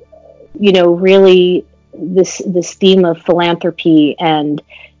so, really this theme of philanthropy and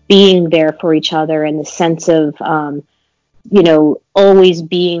being there for each other, and the sense of, always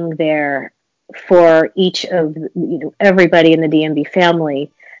being there for each of, everybody in the DMB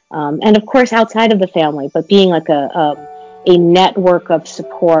family. And of course outside of the family, but being like a network of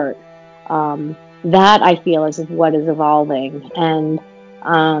support, that I feel is what is evolving. And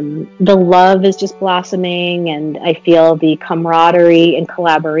the love is just blossoming, and I feel the camaraderie and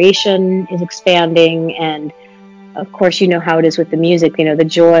collaboration is expanding. And of course, how it is with the music, the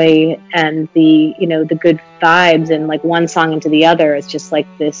joy and the, the good vibes, and like one song into the other, it's just like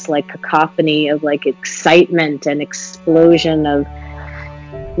this, like, cacophony of like excitement and explosion of,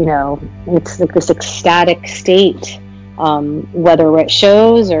 it's like this ecstatic state, whether we're at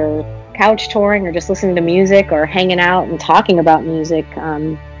shows or couch touring or just listening to music or hanging out and talking about music.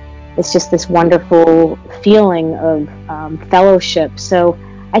 It's just this wonderful feeling of fellowship. So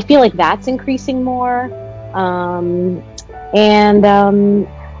I feel like that's increasing more.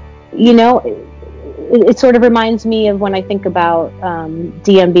 It sort of reminds me of when I think about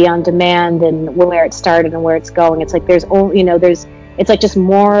DMB on demand and where it started and where it's going. It's like it's like just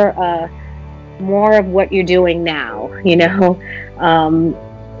more of what you're doing now, yet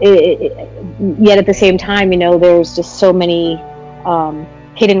at the same time, there's just so many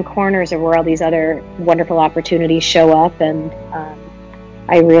hidden corners of where all these other wonderful opportunities show up. And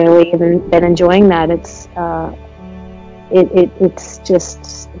I really have been enjoying that. It's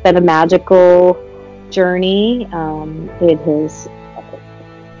just been a magical journey. It has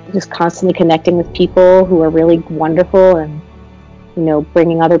just constantly connecting with people who are really wonderful, and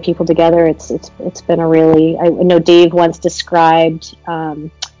bringing other people together. It's been a really, I know Dave once described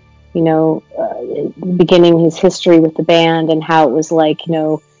beginning his history with the band, and how it was like, I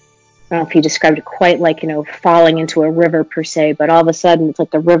don't know if he described it quite like, falling into a river per se, but all of a sudden it's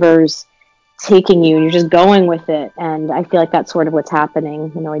like the river's taking you and you're just going with it. And I feel like that's sort of what's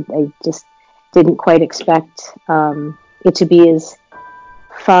happening. I just didn't quite expect it to be as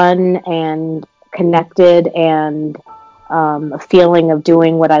fun and connected, and a feeling of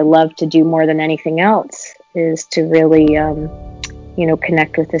doing what I love to do more than anything else is to really,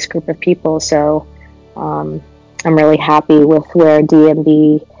 connect with this group of people. So I'm really happy with where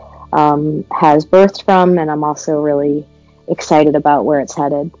DMB has birthed from, and I'm also really excited about where it's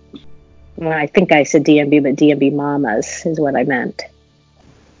headed. Well, I think I said DMB, but DMBMamas is what I meant.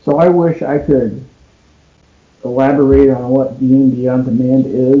 So I wish I could elaborate on what DMB on demand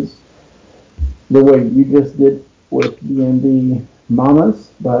is the way you just did with DMBMamas,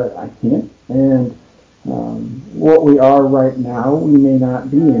 but I can't. And what we are right now, we may not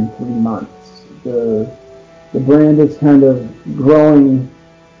be in 3 months. The brand is kind of growing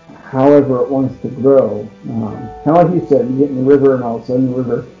however it wants to grow. Kind of like you said, you get in the river and all of a sudden the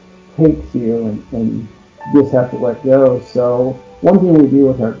river takes you, and you just have to let go. So one thing we do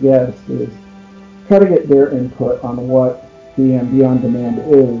with our guests is try to get their input on what DMB on demand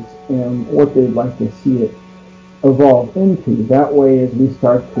is and what they'd like to see it evolve into. That way, as we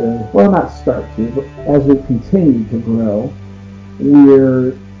start to, well, not start to, but as we continue to grow,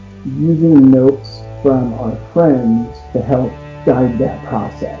 we're using notes from our friends to help guide that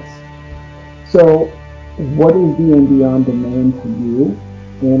process. So what is DMB on demand to you,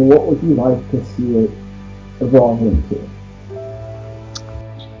 and what would you like to see it evolve into?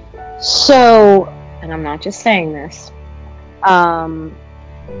 So, and I'm not just saying this,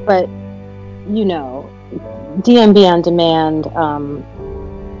 but DMB on demand,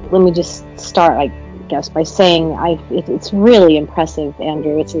 let me just start, I guess, by saying it's really impressive,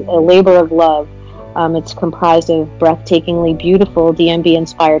 Andrew. It's a labor of love. It's comprised of breathtakingly beautiful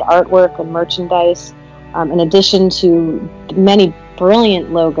DMB-inspired artwork and merchandise, in addition to many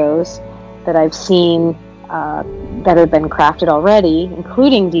brilliant logos that I've seen that have been crafted already,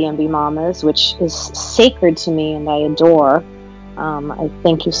 including DMBMamas, which is sacred to me and I adore. I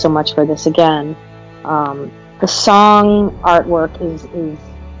thank you so much for this again. The song artwork is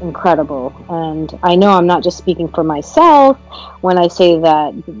incredible, and I know I'm not just speaking for myself when I say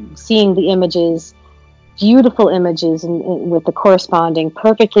that seeing the images, beautiful images with the corresponding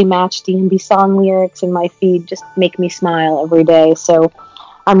perfectly matched DMB song lyrics in my feed just make me smile every day. So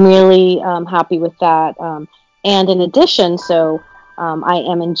I'm really happy with that. And in addition, I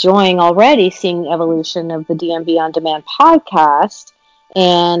am enjoying already seeing the evolution of the DMB On Demand podcast.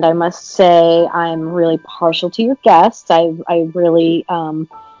 And I must say, I'm really partial to your guests. I really,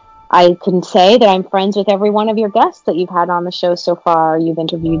 I can say that I'm friends with every one of your guests that you've had on the show so far. You've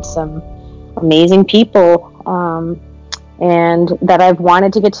interviewed some amazing people, and that I've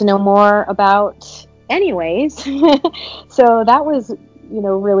wanted to get to know more about anyways. So that was,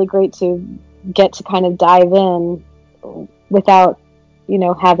 really great to get to kind of dive in without,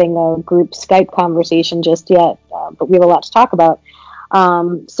 having a group Skype conversation just yet, but we have a lot to talk about.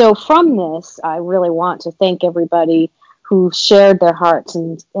 So from this, I really want to thank everybody who shared their hearts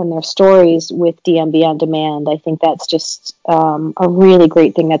and their stories with DMB On Demand. I think that's just a really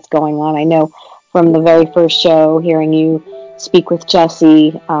great thing that's going on. I know from the very first show, hearing you speak with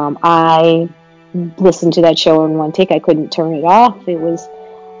Jesse, I listened to that show in one take. I couldn't turn it off. It was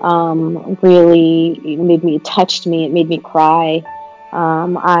it touched me. It made me cry.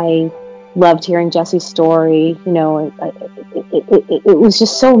 I loved hearing Jesse's story. It was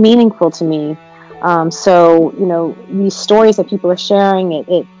just so meaningful to me. These stories that people are sharing,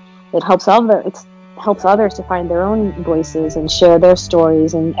 it helps others to find their own voices and share their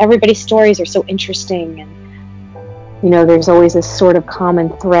stories. And everybody's stories are so interesting. And, there's always this sort of common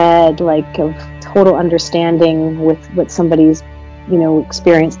thread, like of total understanding with what somebody's,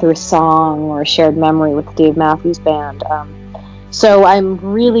 experienced through a song or a shared memory with the Dave Matthews Band. So I'm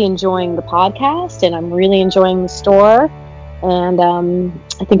really enjoying the podcast, and I'm really enjoying the store, and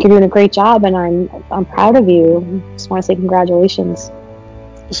I think you're doing a great job, and I'm proud of you. Just want to say congratulations.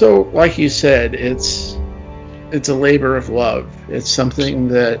 So, like you said, it's a labor of love. It's something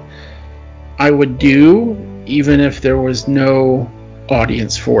that I would do even if there was no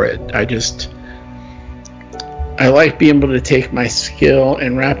audience for it. I like being able to take my skill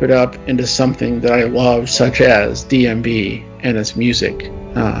and wrap it up into something that I love, such as DMB and its music.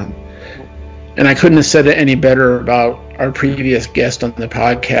 And I couldn't have said it any better about our previous guest on the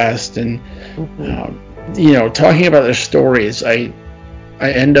podcast. And, talking about their stories, I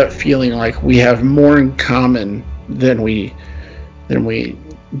end up feeling like we have more in common than we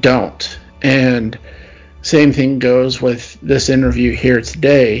don't. And same thing goes with this interview here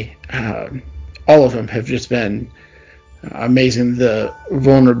today. All of them have just been amazing. The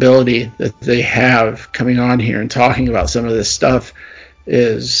vulnerability that they have coming on here and talking about some of this stuff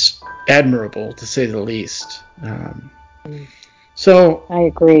is admirable, to say the least. So I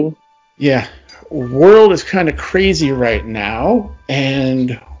agree. Yeah, world is kind of crazy right now,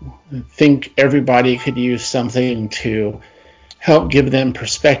 and I think everybody could use something to help give them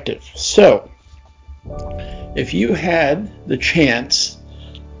perspective. So if you had the chance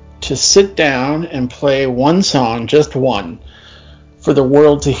to sit down and play one song, just one, for the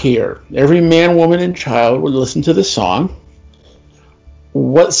world to hear, every man, woman, and child would listen to the song,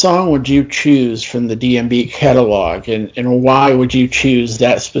 what song would you choose from the DMB catalog, and why would you choose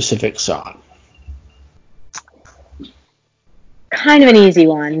that specific song? Kind of an easy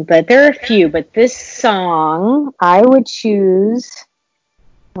one, but there are a few. But this song, I would choose,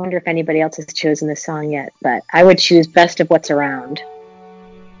 I wonder if anybody else has chosen this song yet, but I would choose Best of What's Around.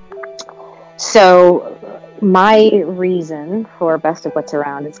 So my reason for Best of What's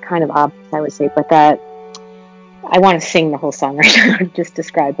Around is kind of obvious, I would say, but that I want to sing the whole song right now to just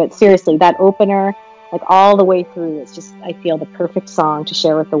describe. But seriously, that opener, like all the way through, it's just, I feel, the perfect song to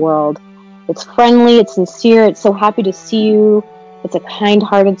share with the world. It's friendly, it's sincere, it's so happy to see you. It's a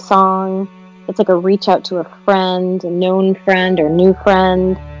kind-hearted song. It's like a reach out to a friend, a known friend or new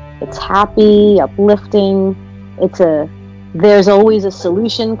friend. It's happy, uplifting. It's a there's always a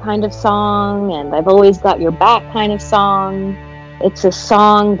solution kind of song, and I've always got your back kind of song. It's a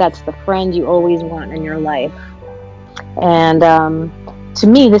song that's the friend you always want in your life. And to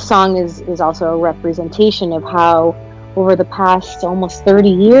me, this song is also a representation of how over the past almost 30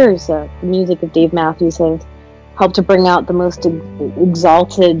 years, the music of Dave Matthews has helped to bring out the most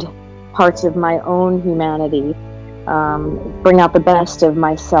exalted parts of my own humanity, bring out the best of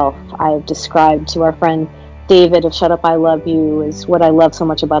myself. I've described to our friend David of Shut Up, I Love You is what I love so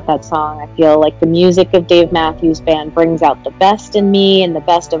much about that song. I feel like the music of Dave Matthews Band brings out the best in me and the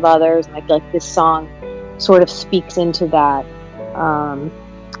best of others, and I feel like this song sort of speaks into that.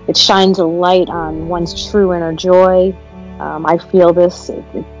 It shines a light on one's true inner joy. I feel this.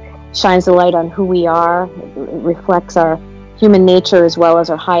 It shines a light on who we are. It reflects our human nature as well as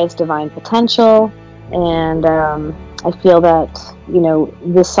our highest divine potential. And I feel that,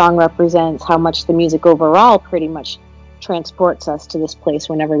 this song represents how much the music overall pretty much transports us to this place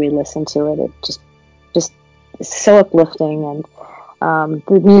whenever we listen to it. It just is so uplifting, and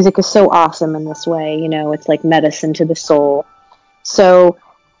the music is so awesome in this way. It's like medicine to the soul. So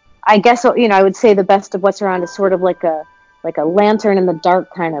I guess, I would say the best of what's around is sort of like a lantern in the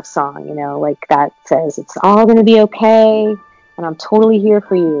dark kind of song, like that says it's all going to be okay, and I'm totally here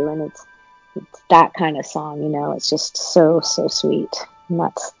for you. And it's that kind of song, it's just so sweet. And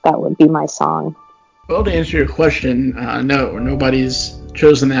that would be my song. Well, to answer your question, no, nobody's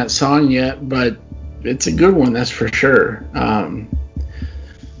chosen that song yet, but it's a good one, that's for sure.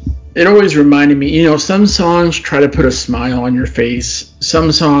 It always reminded me, some songs try to put a smile on your face.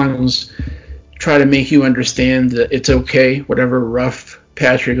 Some songs try to make you understand that it's okay, whatever rough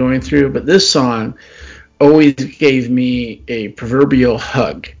patch you're going through. But this song always gave me a proverbial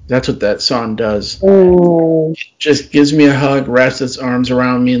hug. That's what that song does. Oh. It just gives me a hug, wraps its arms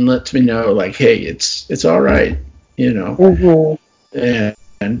around me, and lets me know, like, hey, it's all right, Mm-hmm.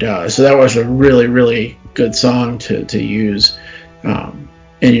 And so that was a really, really good song to use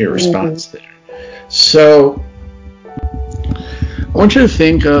in your response there. So I want you to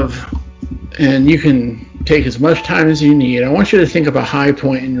think of, and you can take as much time as you need, I want you to think of a high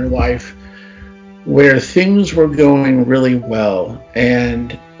point in your life where things were going really well,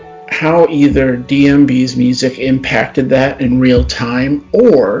 and how either DMB's music impacted that in real time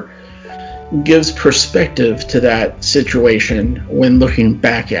or gives perspective to that situation when looking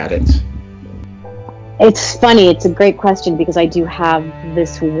back at it. It's funny. It's a great question, because I do have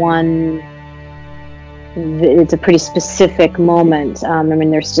this one. It's a pretty specific moment.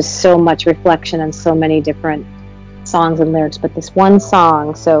 There's just so much reflection and so many different songs and lyrics, but this one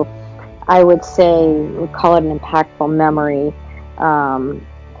song, so I would say, we'd call it an impactful memory. I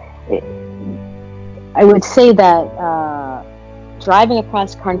would say that driving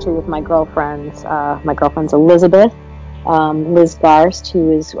across country with my girlfriend's Elizabeth, Liz Garst,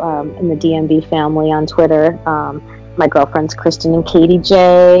 who is in the DMB family on Twitter, my girlfriends Kristen and Katie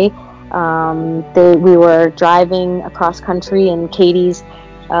J. We were driving across country in Katie's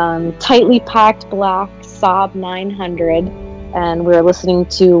tightly packed black Saab 900, and we were listening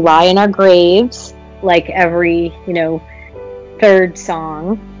to Lie in Our Graves, like every, third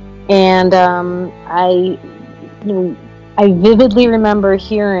song. And I vividly remember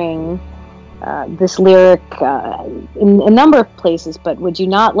hearing this lyric in a number of places, but would you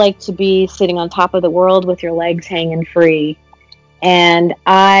not like to be sitting on top of the world with your legs hanging free? And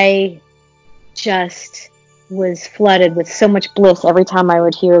I just was flooded with so much bliss every time I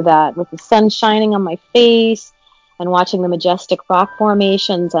would hear that, with the sun shining on my face and watching the majestic rock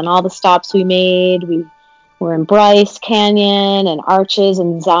formations and all the stops we made. We were in Bryce Canyon and Arches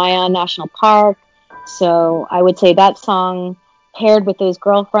and Zion National Park. So I would say that song, paired with those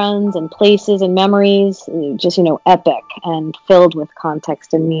girlfriends and places and memories, just, epic and filled with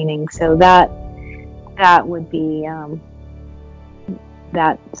context and meaning. So that would be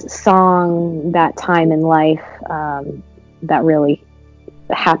that song, that time in life, that really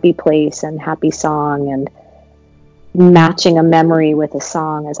happy place and happy song, and matching a memory with a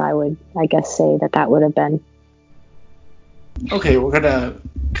song, as I would, I guess, say that would have been. Okay, we're going to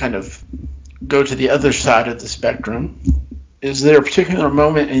kind of go to the other side of the spectrum. Is there a particular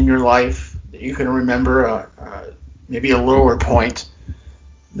moment in your life that you can remember, maybe a lower point,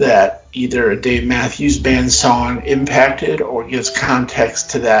 that either a Dave Matthews Band song impacted or gives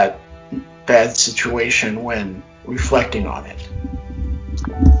context to that bad situation when reflecting on it?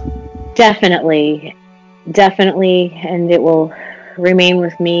 Definitely, and it will remain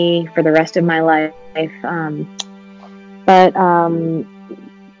with me for the rest of my life. But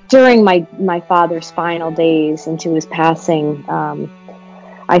during my father's final days into his passing,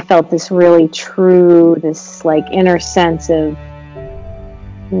 I felt this really true, this like inner sense of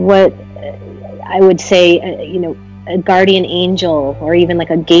what I would say, a guardian angel, or even like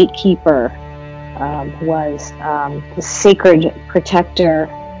a gatekeeper, was the sacred protector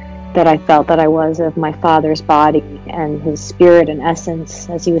that I felt that I was of my father's body and his spirit and essence,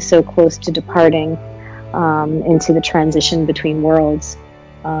 as he was so close to departing into the transition between worlds.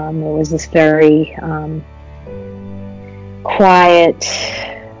 It was this very quiet,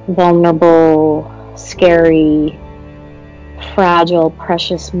 vulnerable, scary, fragile,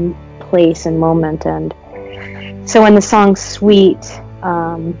 precious place and moment. And so when the song Sweet,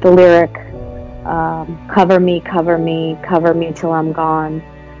 the lyric cover me, cover me, cover me till I'm gone.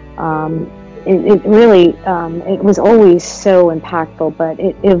 It really, it was always so impactful, but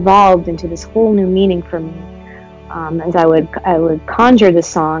it evolved into this whole new meaning for me. As I would conjure this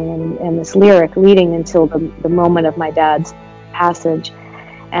song and this lyric leading until the moment of my dad's passage.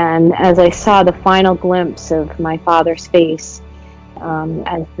 And as I saw the final glimpse of my father's face,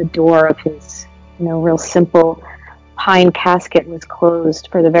 as the door of his, real simple pine casket was closed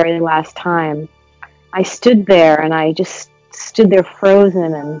for the very last time, I stood there and I just stood there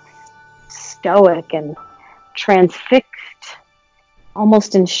frozen and stoic and transfixed,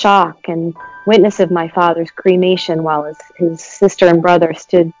 almost in shock and witness of my father's cremation, while his sister and brother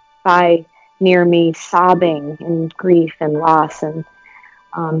stood by near me, sobbing in grief and loss and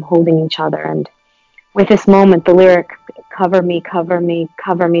holding each other. And with this moment, the lyric "cover me, cover me,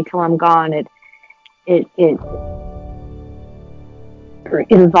 cover me till I'm gone," it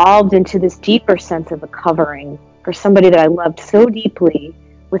evolved into this deeper sense of a covering for somebody that I loved so deeply,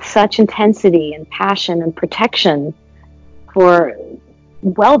 with such intensity and passion and protection for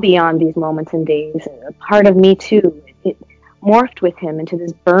well beyond these moments and days. A part of me too, it morphed with him into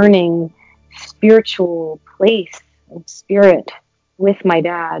this burning spiritual place of spirit with my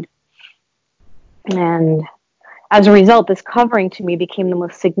dad. And as a result, this covering to me became the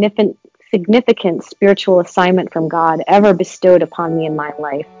most significant spiritual assignment from God ever bestowed upon me in my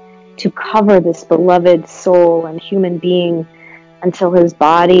life, to cover this beloved soul and human being until his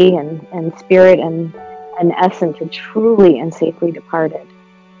body and spirit and essence had truly and safely departed.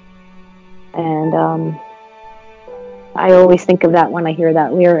 And I always think of that when I hear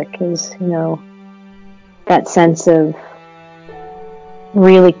that lyric, is, that sense of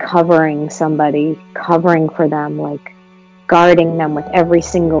really covering somebody, covering for them, like guarding them with every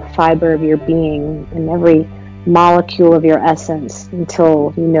single fiber of your being and every molecule of your essence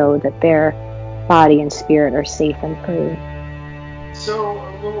until you know that their body and spirit are safe and free. So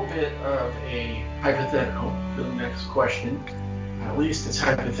a little bit of a hypothetical for the next question. At least it's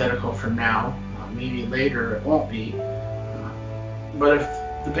hypothetical for now. Maybe later it won't be. But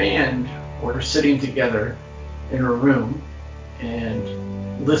if the band were sitting together in a room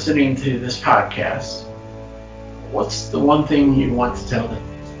and listening to this podcast, what's the one thing you want to tell them?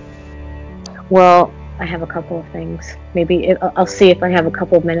 Well, I have a couple of things. Maybe I'll see if I have a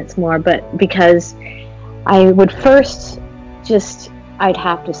couple of minutes more, but because I would first I'd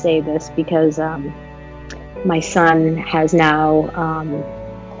have to say this because my son has now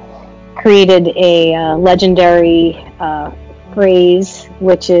created a legendary phrase,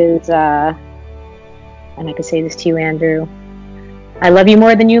 which is, and I can say this to you, Andrew, "I love you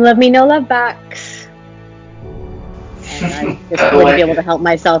more than you love me, no love backs." And I just wouldn't be able to help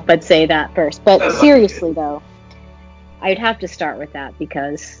myself but say that first. But seriously, though, I'd have to start with that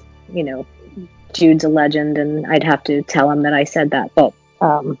because, Jude's a legend, and I'd have to tell him that I said that. But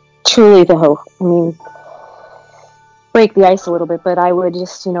truly, break the ice a little bit, but I would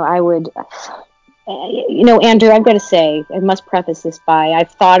just, Andrew, I've got to say, I must preface this by,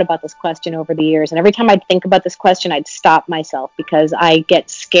 I've thought about this question over the years, and every time I'd think about this question, I'd stop myself because I get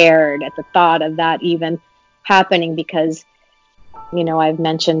scared at the thought of that even happening because, I've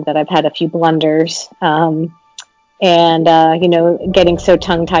mentioned that I've had a few blunders, and getting so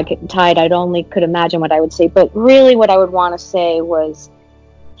tongue-tied, I'd only could imagine what I would say. But really what I would want to say was,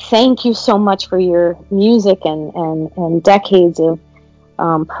 thank you so much for your music and decades of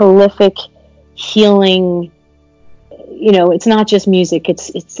prolific healing. It's not just music,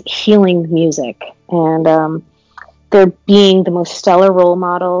 it's healing music. And they're being the most stellar role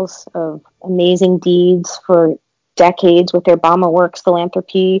models of amazing deeds for decades with their Obama Works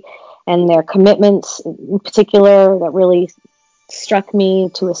philanthropy and their commitments in particular that really struck me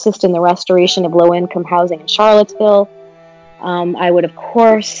to assist in the restoration of low-income housing in Charlottesville. I would, of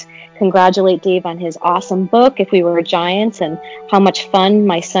course, congratulate Dave on his awesome book, If We Were Giants, and how much fun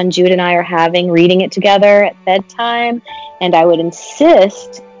my son Jude and I are having reading it together at bedtime. And I would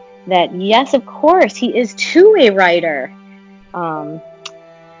insist that, yes, of course, he is too a writer. And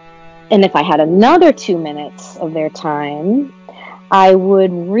if I had another 2 minutes of their time, I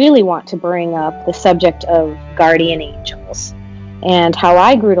would really want to bring up the subject of guardian angels and how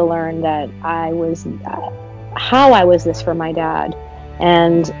I grew to learn that how I was this for my dad,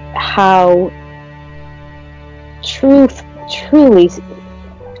 and how truly,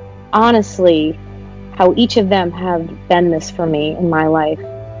 honestly, how each of them have been this for me in my life.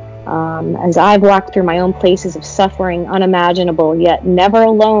 As I've walked through my own places of suffering unimaginable, yet never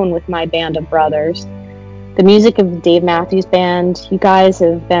alone with my band of brothers. The music of Dave Matthews Band, you guys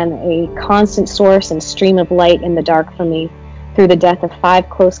have been a constant source and stream of light in the dark for me, Through the death of 5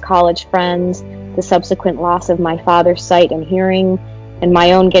 close college friends, the subsequent loss of my father's sight and hearing, and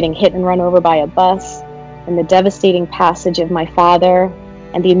my own getting hit and run over by a bus, and the devastating passage of my father,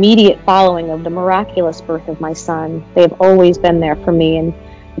 and the immediate following of the miraculous birth of my son, they have always been there for me in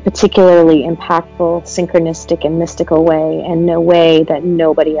a particularly impactful, synchronistic, and mystical way, and no way that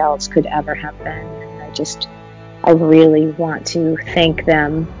nobody else could ever have been. And I really want to thank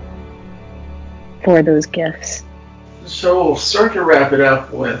them for those gifts. So we'll start to wrap it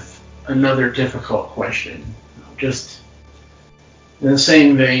up with another difficult question, just in the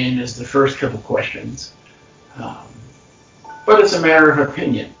same vein as the first couple questions. But it's a matter of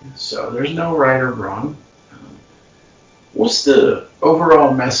opinion, so there's no right or wrong. What's the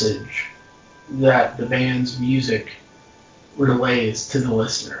overall message that the band's music relays to the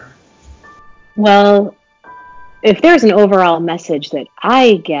listener? Well, if there's an overall message that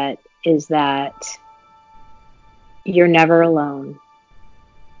I get, is that you're never alone.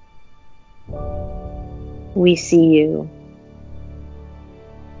 We see you.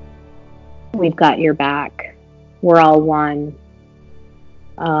 We've got your back. We're all one.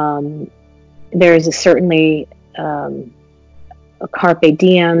 There's certainly a carpe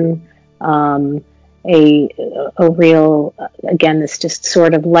diem, a real, again, this just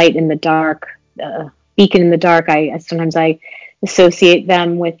sort of light in the dark, beacon in the dark. Sometimes I associate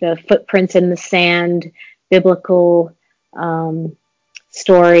them with the footprints in the sand, biblical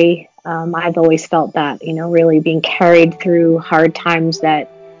story. I've always felt that, really being carried through hard times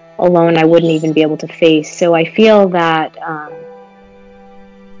that alone I wouldn't even be able to face. So I feel that,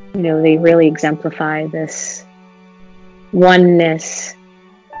 they really exemplify this oneness,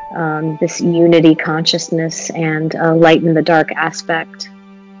 this unity consciousness, and light in the dark aspect.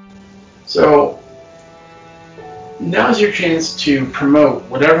 So now's your chance to promote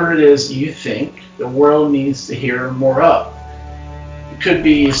whatever it is you think the world needs to hear more of. It could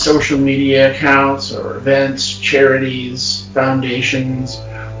be social media accounts or events, charities, foundations,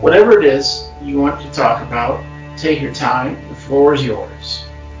 whatever it is you want to talk about. Take your time. The floor is yours.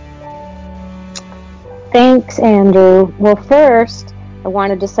 Thanks, Andrew. Well, first, I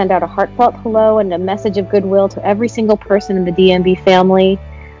wanted to send out a heartfelt hello and a message of goodwill to every single person in the DMB family,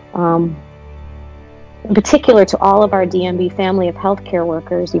 in particular to all of our DMB family of healthcare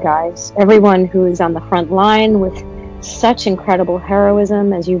workers, you guys. Everyone who is on the front line with such incredible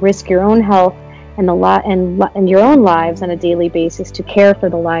heroism as you risk your own health and your own lives on a daily basis to care for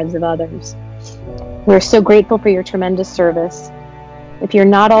the lives of others. We're so grateful for your tremendous service. If you're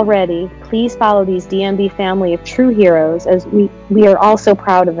not already, please follow these DMB family of true heroes, as we are all so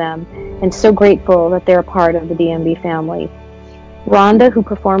proud of them and so grateful that they're a part of the DMB family. Rhonda, who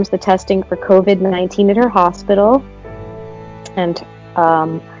performs the testing for COVID-19 at her hospital, and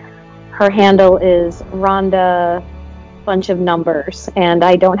her handle is Rhonda bunch of numbers, and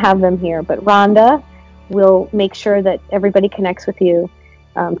I don't have them here, but Rhonda will make sure that everybody connects with you.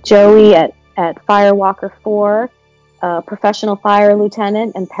 Joey at Firewalker 4, professional fire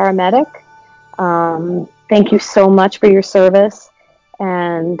lieutenant and paramedic. Thank you so much for your service.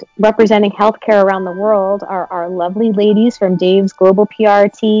 And representing healthcare around the world are our lovely ladies from Dave's global PR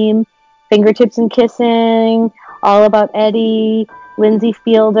team, Fingertips and Kissing, All About Eddie, Lindsay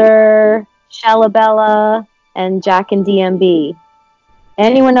Fielder, Shalabella, and Jack and DMB.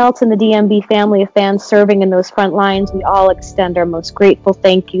 Anyone else in the DMB family of fans serving in those front lines, we all extend our most grateful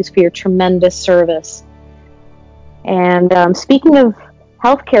thank yous for your tremendous service. And speaking of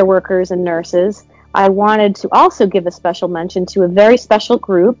healthcare workers and nurses, I wanted to also give a special mention to a very special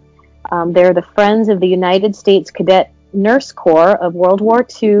group. They're the Friends of the United States Cadet Nurse Corps of World War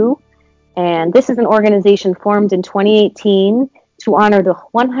II, and this is an organization formed in 2018 to honor the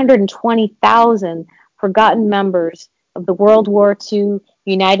 120,000 forgotten members of the World War II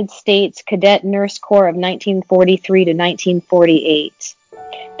United States Cadet Nurse Corps of 1943 to 1948.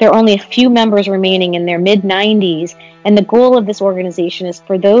 There are only a few members remaining in their mid-90s, and the goal of this organization is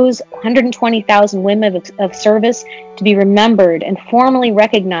for those 120,000 women of service to be remembered and formally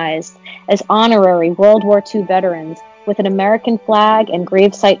recognized as honorary World War II veterans with an American flag and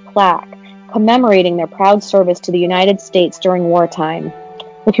gravesite plaque commemorating their proud service to the United States during wartime.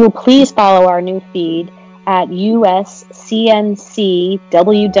 If you will please follow our new feed at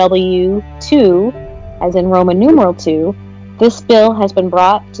USCNCWW2, as in Roman numeral 2, this bill has been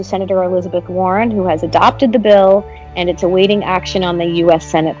brought to Senator Elizabeth Warren, who has adopted the bill, and it's awaiting action on the U.S.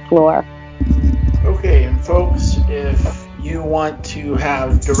 Senate floor. Okay, and folks, if you want to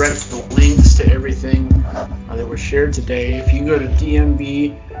have direct links to everything that was shared today, if you go to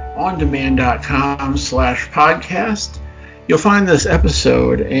dmbondemand.com/podcast, you'll find this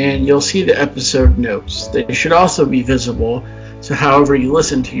episode and you'll see the episode notes. They should also be visible to however you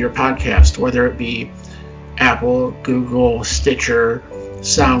listen to your podcast, whether it be Apple, Google, Stitcher,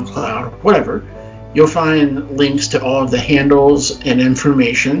 SoundCloud, whatever. You'll find links to all of the handles and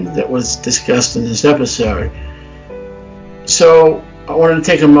information that was discussed in this episode. So I want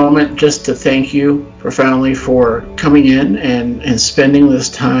to take a moment just to thank you profoundly for coming in and spending this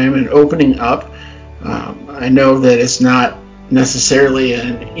time and opening up. I know that it's not necessarily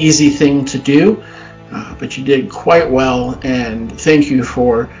an easy thing to do, but you did quite well, and thank you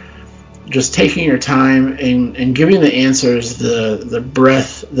for just taking your time and giving the answers the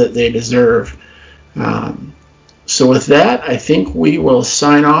breadth that they deserve. So with that, I think we will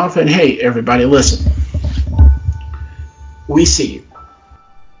sign off, and hey, everybody, listen. We see you.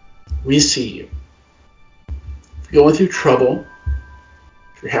 We see you. If you're going through trouble,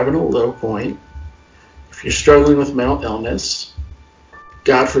 if you're having a low point, if you're struggling with mental illness,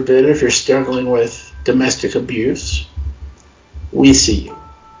 God forbid if you're struggling with domestic abuse, we see you.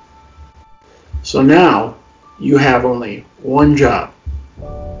 So now you have only one job.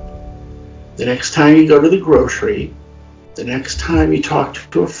 The next time you go to the grocery, the next time you talk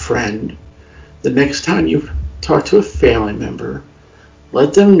to a friend, the next time you talk to a family member,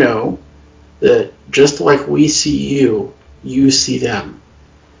 let them know that just like we see you, you see them.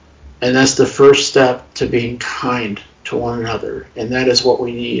 And that's the first step to being kind to one another. And that is what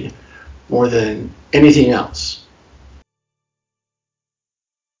we need more than anything else.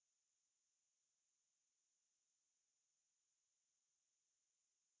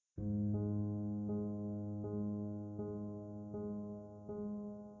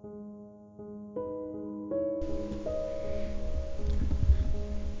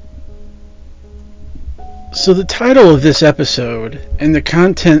 So the title of this episode and the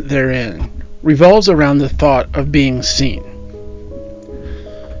content therein revolves around the thought of being seen.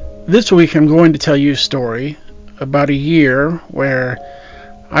 This week I'm going to tell you a story about a year where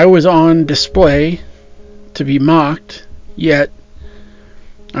I was on display to be mocked, yet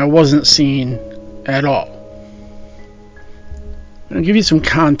I wasn't seen at all. I'll give you some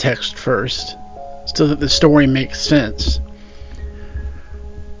context first so that the story makes sense.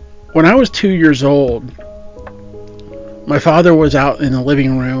 When I was 2 years old, my father was out in the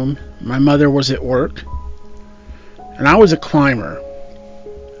living room, my mother was at work, and I was a climber.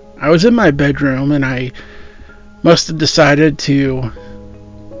 I was in my bedroom and I must have decided to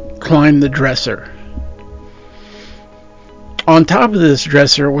climb the dresser. On top of this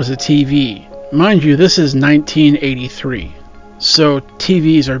dresser was a TV. Mind you, this is 1983, so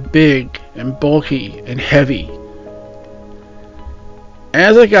TVs are big and bulky and heavy.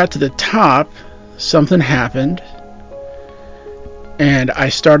 As I got to the top, something happened, and I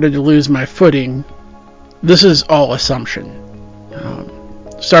started to lose my footing. This is all assumption.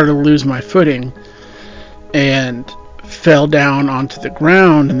 Started to lose my footing and fell down onto the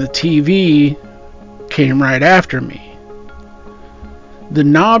ground, and the TV came right after me. The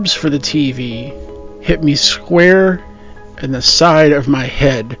knobs for the TV hit me square in the side of my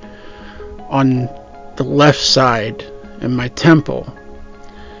head on the left side in my temple.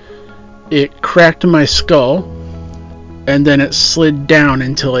 It cracked my skull, and then it slid down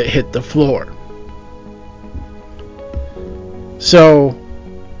until it hit the floor. So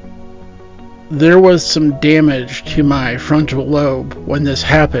there was some damage to my frontal lobe when this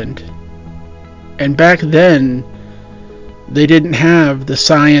happened. And back then, they didn't have the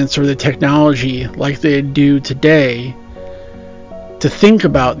science or the technology like they do today to think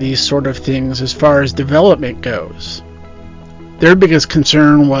about these sort of things as far as development goes. Their biggest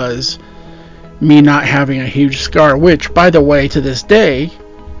concern was me not having a huge scar, which, by the way, to this day,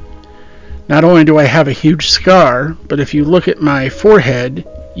 not only do I have a huge scar, but if you look at my forehead,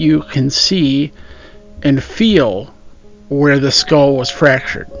 you can see and feel where the skull was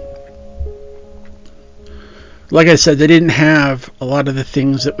fractured. Like I said, they didn't have a lot of the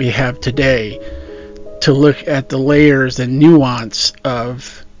things that we have today to look at the layers and nuance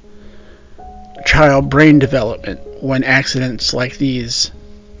of child brain development when accidents like these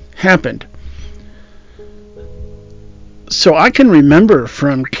happened. So I can remember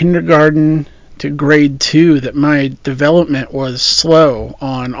from kindergarten to grade 2 that my development was slow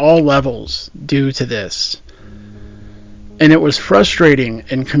on all levels due to this. And it was frustrating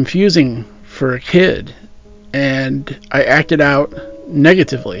and confusing for a kid, and I acted out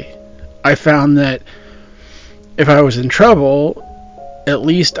negatively. I found that if I was in trouble, at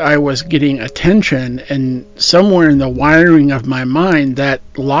least I was getting attention, and somewhere in the wiring of my mind that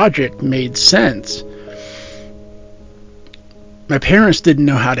logic made sense. My parents didn't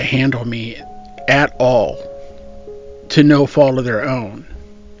know how to handle me at all. to no fault of their own.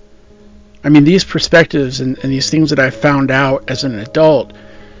 I mean, these perspectives and these things that I found out as an adult,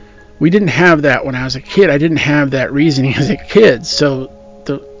 we didn't have that when I was a kid. I didn't have that reasoning as a kid, so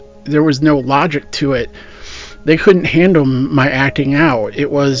there was no logic to it. They couldn't handle my acting out. It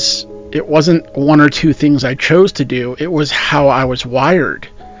wasn't one or two things I chose to do. It was how I was wired.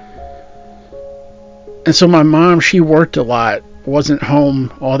 And so my mom, she worked a lot, wasn't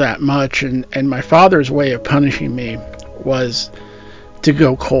home all that much, and my father's way of punishing me was to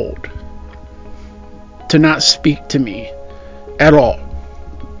go cold, to not speak to me at all.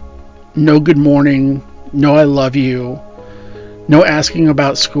 No good morning, no I love you, no asking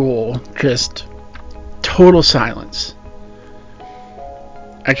about school, just total silence.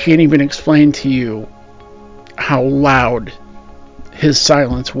 I can't even explain to you how loud his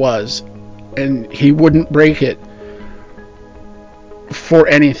silence was, and he wouldn't break it for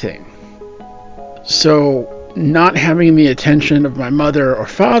anything. So, not having the attention of my mother or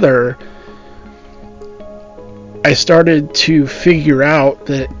father, I started to figure out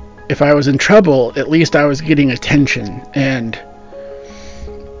that if I was in trouble, at least I was getting attention. And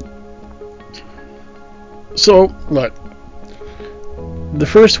so, look, the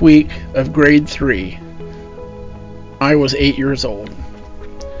first week of grade 3, I was 8 years old,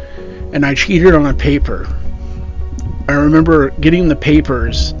 and I cheated on a paper. I remember getting the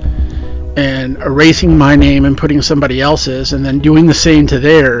papers and erasing my name and putting somebody else's, and then doing the same to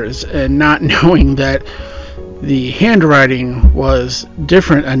theirs, and not knowing that the handwriting was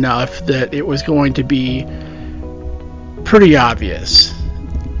different enough that it was going to be pretty obvious.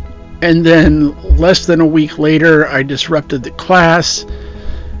 And then less than a week later, I disrupted the class,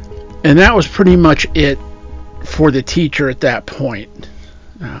 and that was pretty much it for the teacher at that point.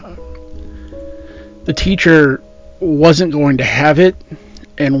 The teacher wasn't going to have it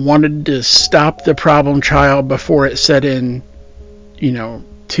and wanted to stop the problem child before it set in,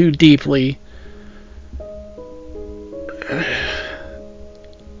 too deeply.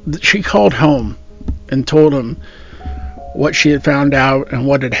 She called home and told him what she had found out and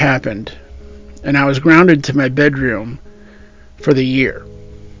what had happened. And I was grounded to my bedroom for the year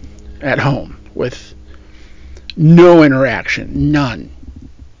at home with no interaction, none.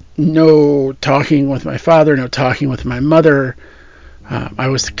 No talking with my father, no talking with my mother. I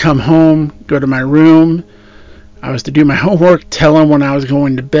was to come home, go to my room. I was to do my homework, tell him when I was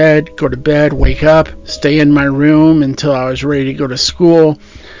going to bed, go to bed, wake up, stay in my room until I was ready to go to school.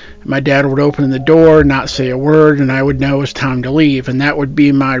 My dad would open the door, not say a word, and I would know it was time to leave. And that would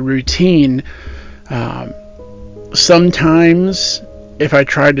be my routine. Sometimes, if I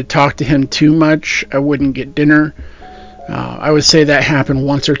tried to talk to him too much, I wouldn't get dinner. I would say that happened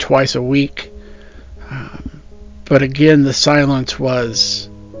once or twice a week. But again, the silence was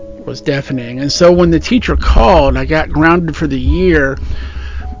deafening. And so when the teacher called, I got grounded for the year.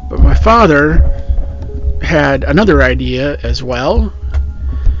 But my father had another idea as well.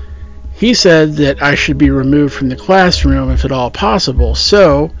 He said that I should be removed from the classroom if at all possible.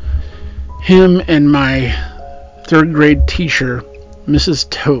 So him and my third grade teacher, Mrs.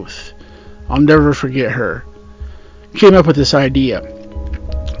 Toth, I'll never forget her, came up with this idea.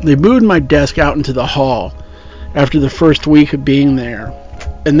 They moved my desk out into the hall after the first week of being there,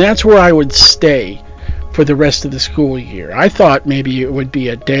 and that's where I would stay for the rest of the school year. I thought maybe it would be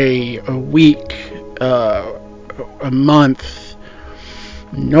a day, a week, a month.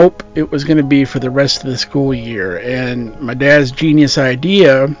 Nope, it was going to be for the rest of the school year. And my dad's genius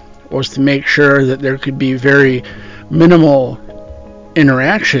idea was to make sure that there could be very minimal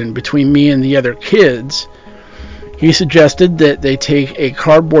interaction between me and the other kids. He suggested that they take a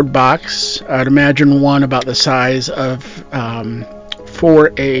cardboard box, I'd imagine one about the size of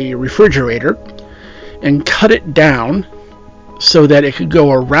for a refrigerator, and cut it down so that it could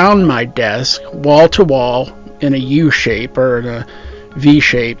go around my desk, wall to wall, in a U shape or in a V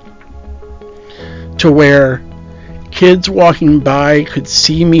shape, to where kids walking by could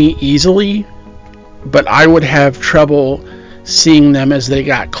see me easily, but I would have trouble seeing them as they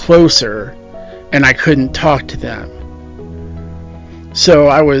got closer, and I couldn't talk to them. So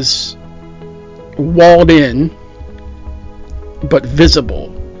I was walled in, but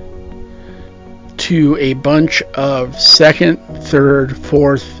visible to a bunch of second, third,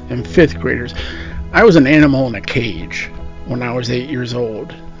 fourth, and fifth graders. I was an animal in a cage when I was 8 years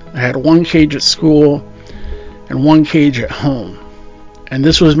old. I had one cage at school and one cage at home. And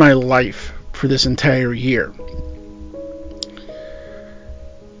this was my life for this entire year.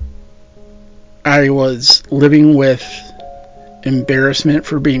 I was living with embarrassment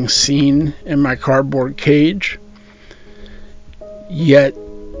for being seen in my cardboard cage, yet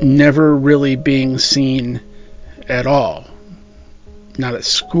never really being seen at all. Not at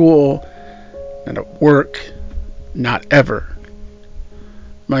school, not at work, not ever.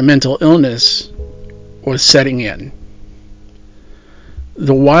 My mental illness was setting in.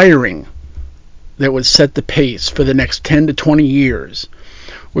 The wiring that would set the pace for the next 10 to 20 years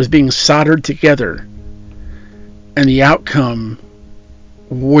was being soldered together, and the outcome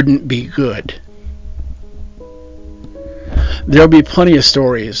wouldn't be good. There'll be plenty of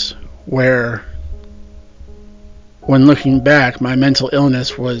stories where, when looking back, my mental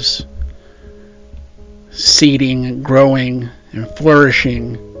illness was seeding and growing and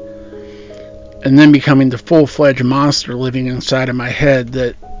flourishing, and then becoming the full-fledged monster living inside of my head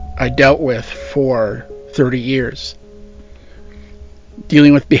that I dealt with for 30 years.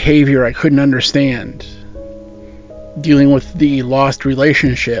 Dealing with behavior I couldn't understand. Dealing with the lost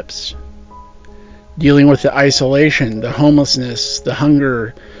relationships. Dealing with the isolation, the homelessness, the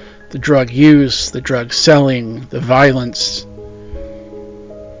hunger, the drug use, the drug selling, the violence.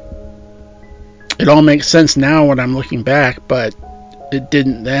 It all makes sense now when I'm looking back, but it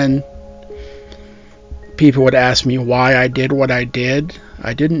didn't then. People would ask me why I did what I did.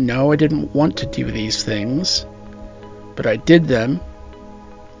 I didn't know. I didn't want to do these things, but I did them.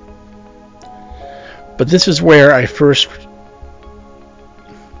 But this is where I first...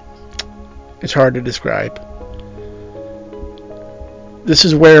 It's hard to describe. This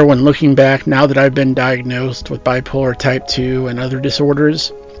is where, when looking back, now that I've been diagnosed with bipolar type 2 and other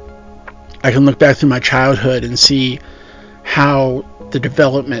disorders, I can look back through my childhood and see how the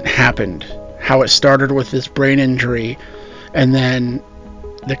development happened, how it started with this brain injury, and then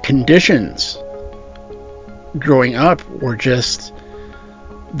the conditions growing up were just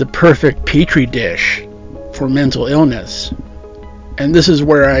the perfect petri dish for mental illness. And this is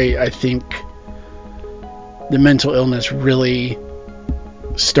where I think the mental illness really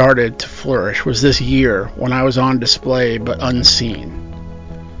started to flourish, was this year when I was on display but unseen.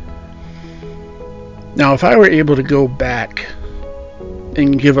 Now, if I were able to go back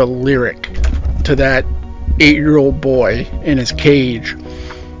and give a lyric to that 8-year-old boy in his cage,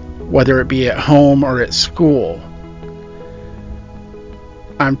 whether it be at home or at school,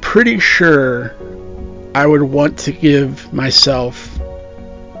 I'm pretty sure I would want to give myself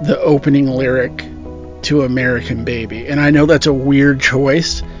the opening lyric to American Baby. And I know that's a weird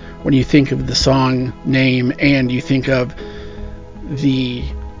choice when you think of the song name and you think of the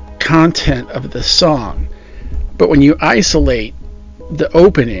content of the song. But when you isolate the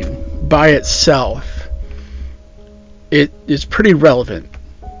opening by itself, it is pretty relevant.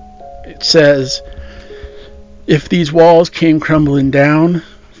 It says, "If these walls came crumbling down,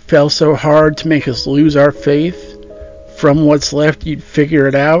 fell so hard to make us lose our faith, from what's left you'd figure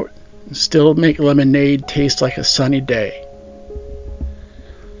it out, and still make lemonade taste like a sunny day."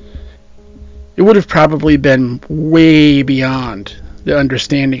 It would have probably been way beyond the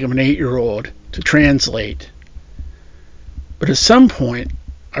understanding of an 8-year-old to translate. But at some point,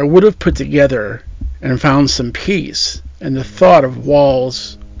 I would have put together and found some peace in the thought of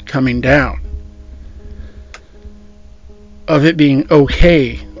walls coming down. Of it being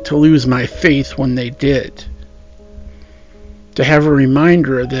okay to lose my faith when they did. To have a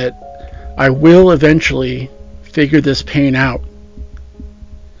reminder that I will eventually figure this pain out,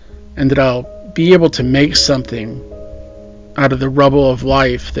 and that I'll be able to make something out of the rubble of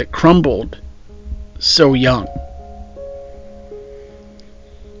life that crumbled so young.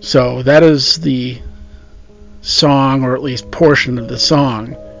 So that is the song, or at least portion of the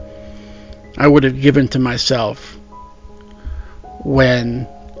song, I would have given to myself when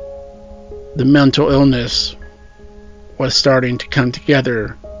the mental illness was starting to come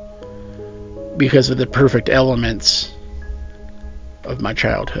together because of the perfect elements of my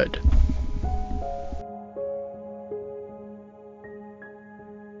childhood.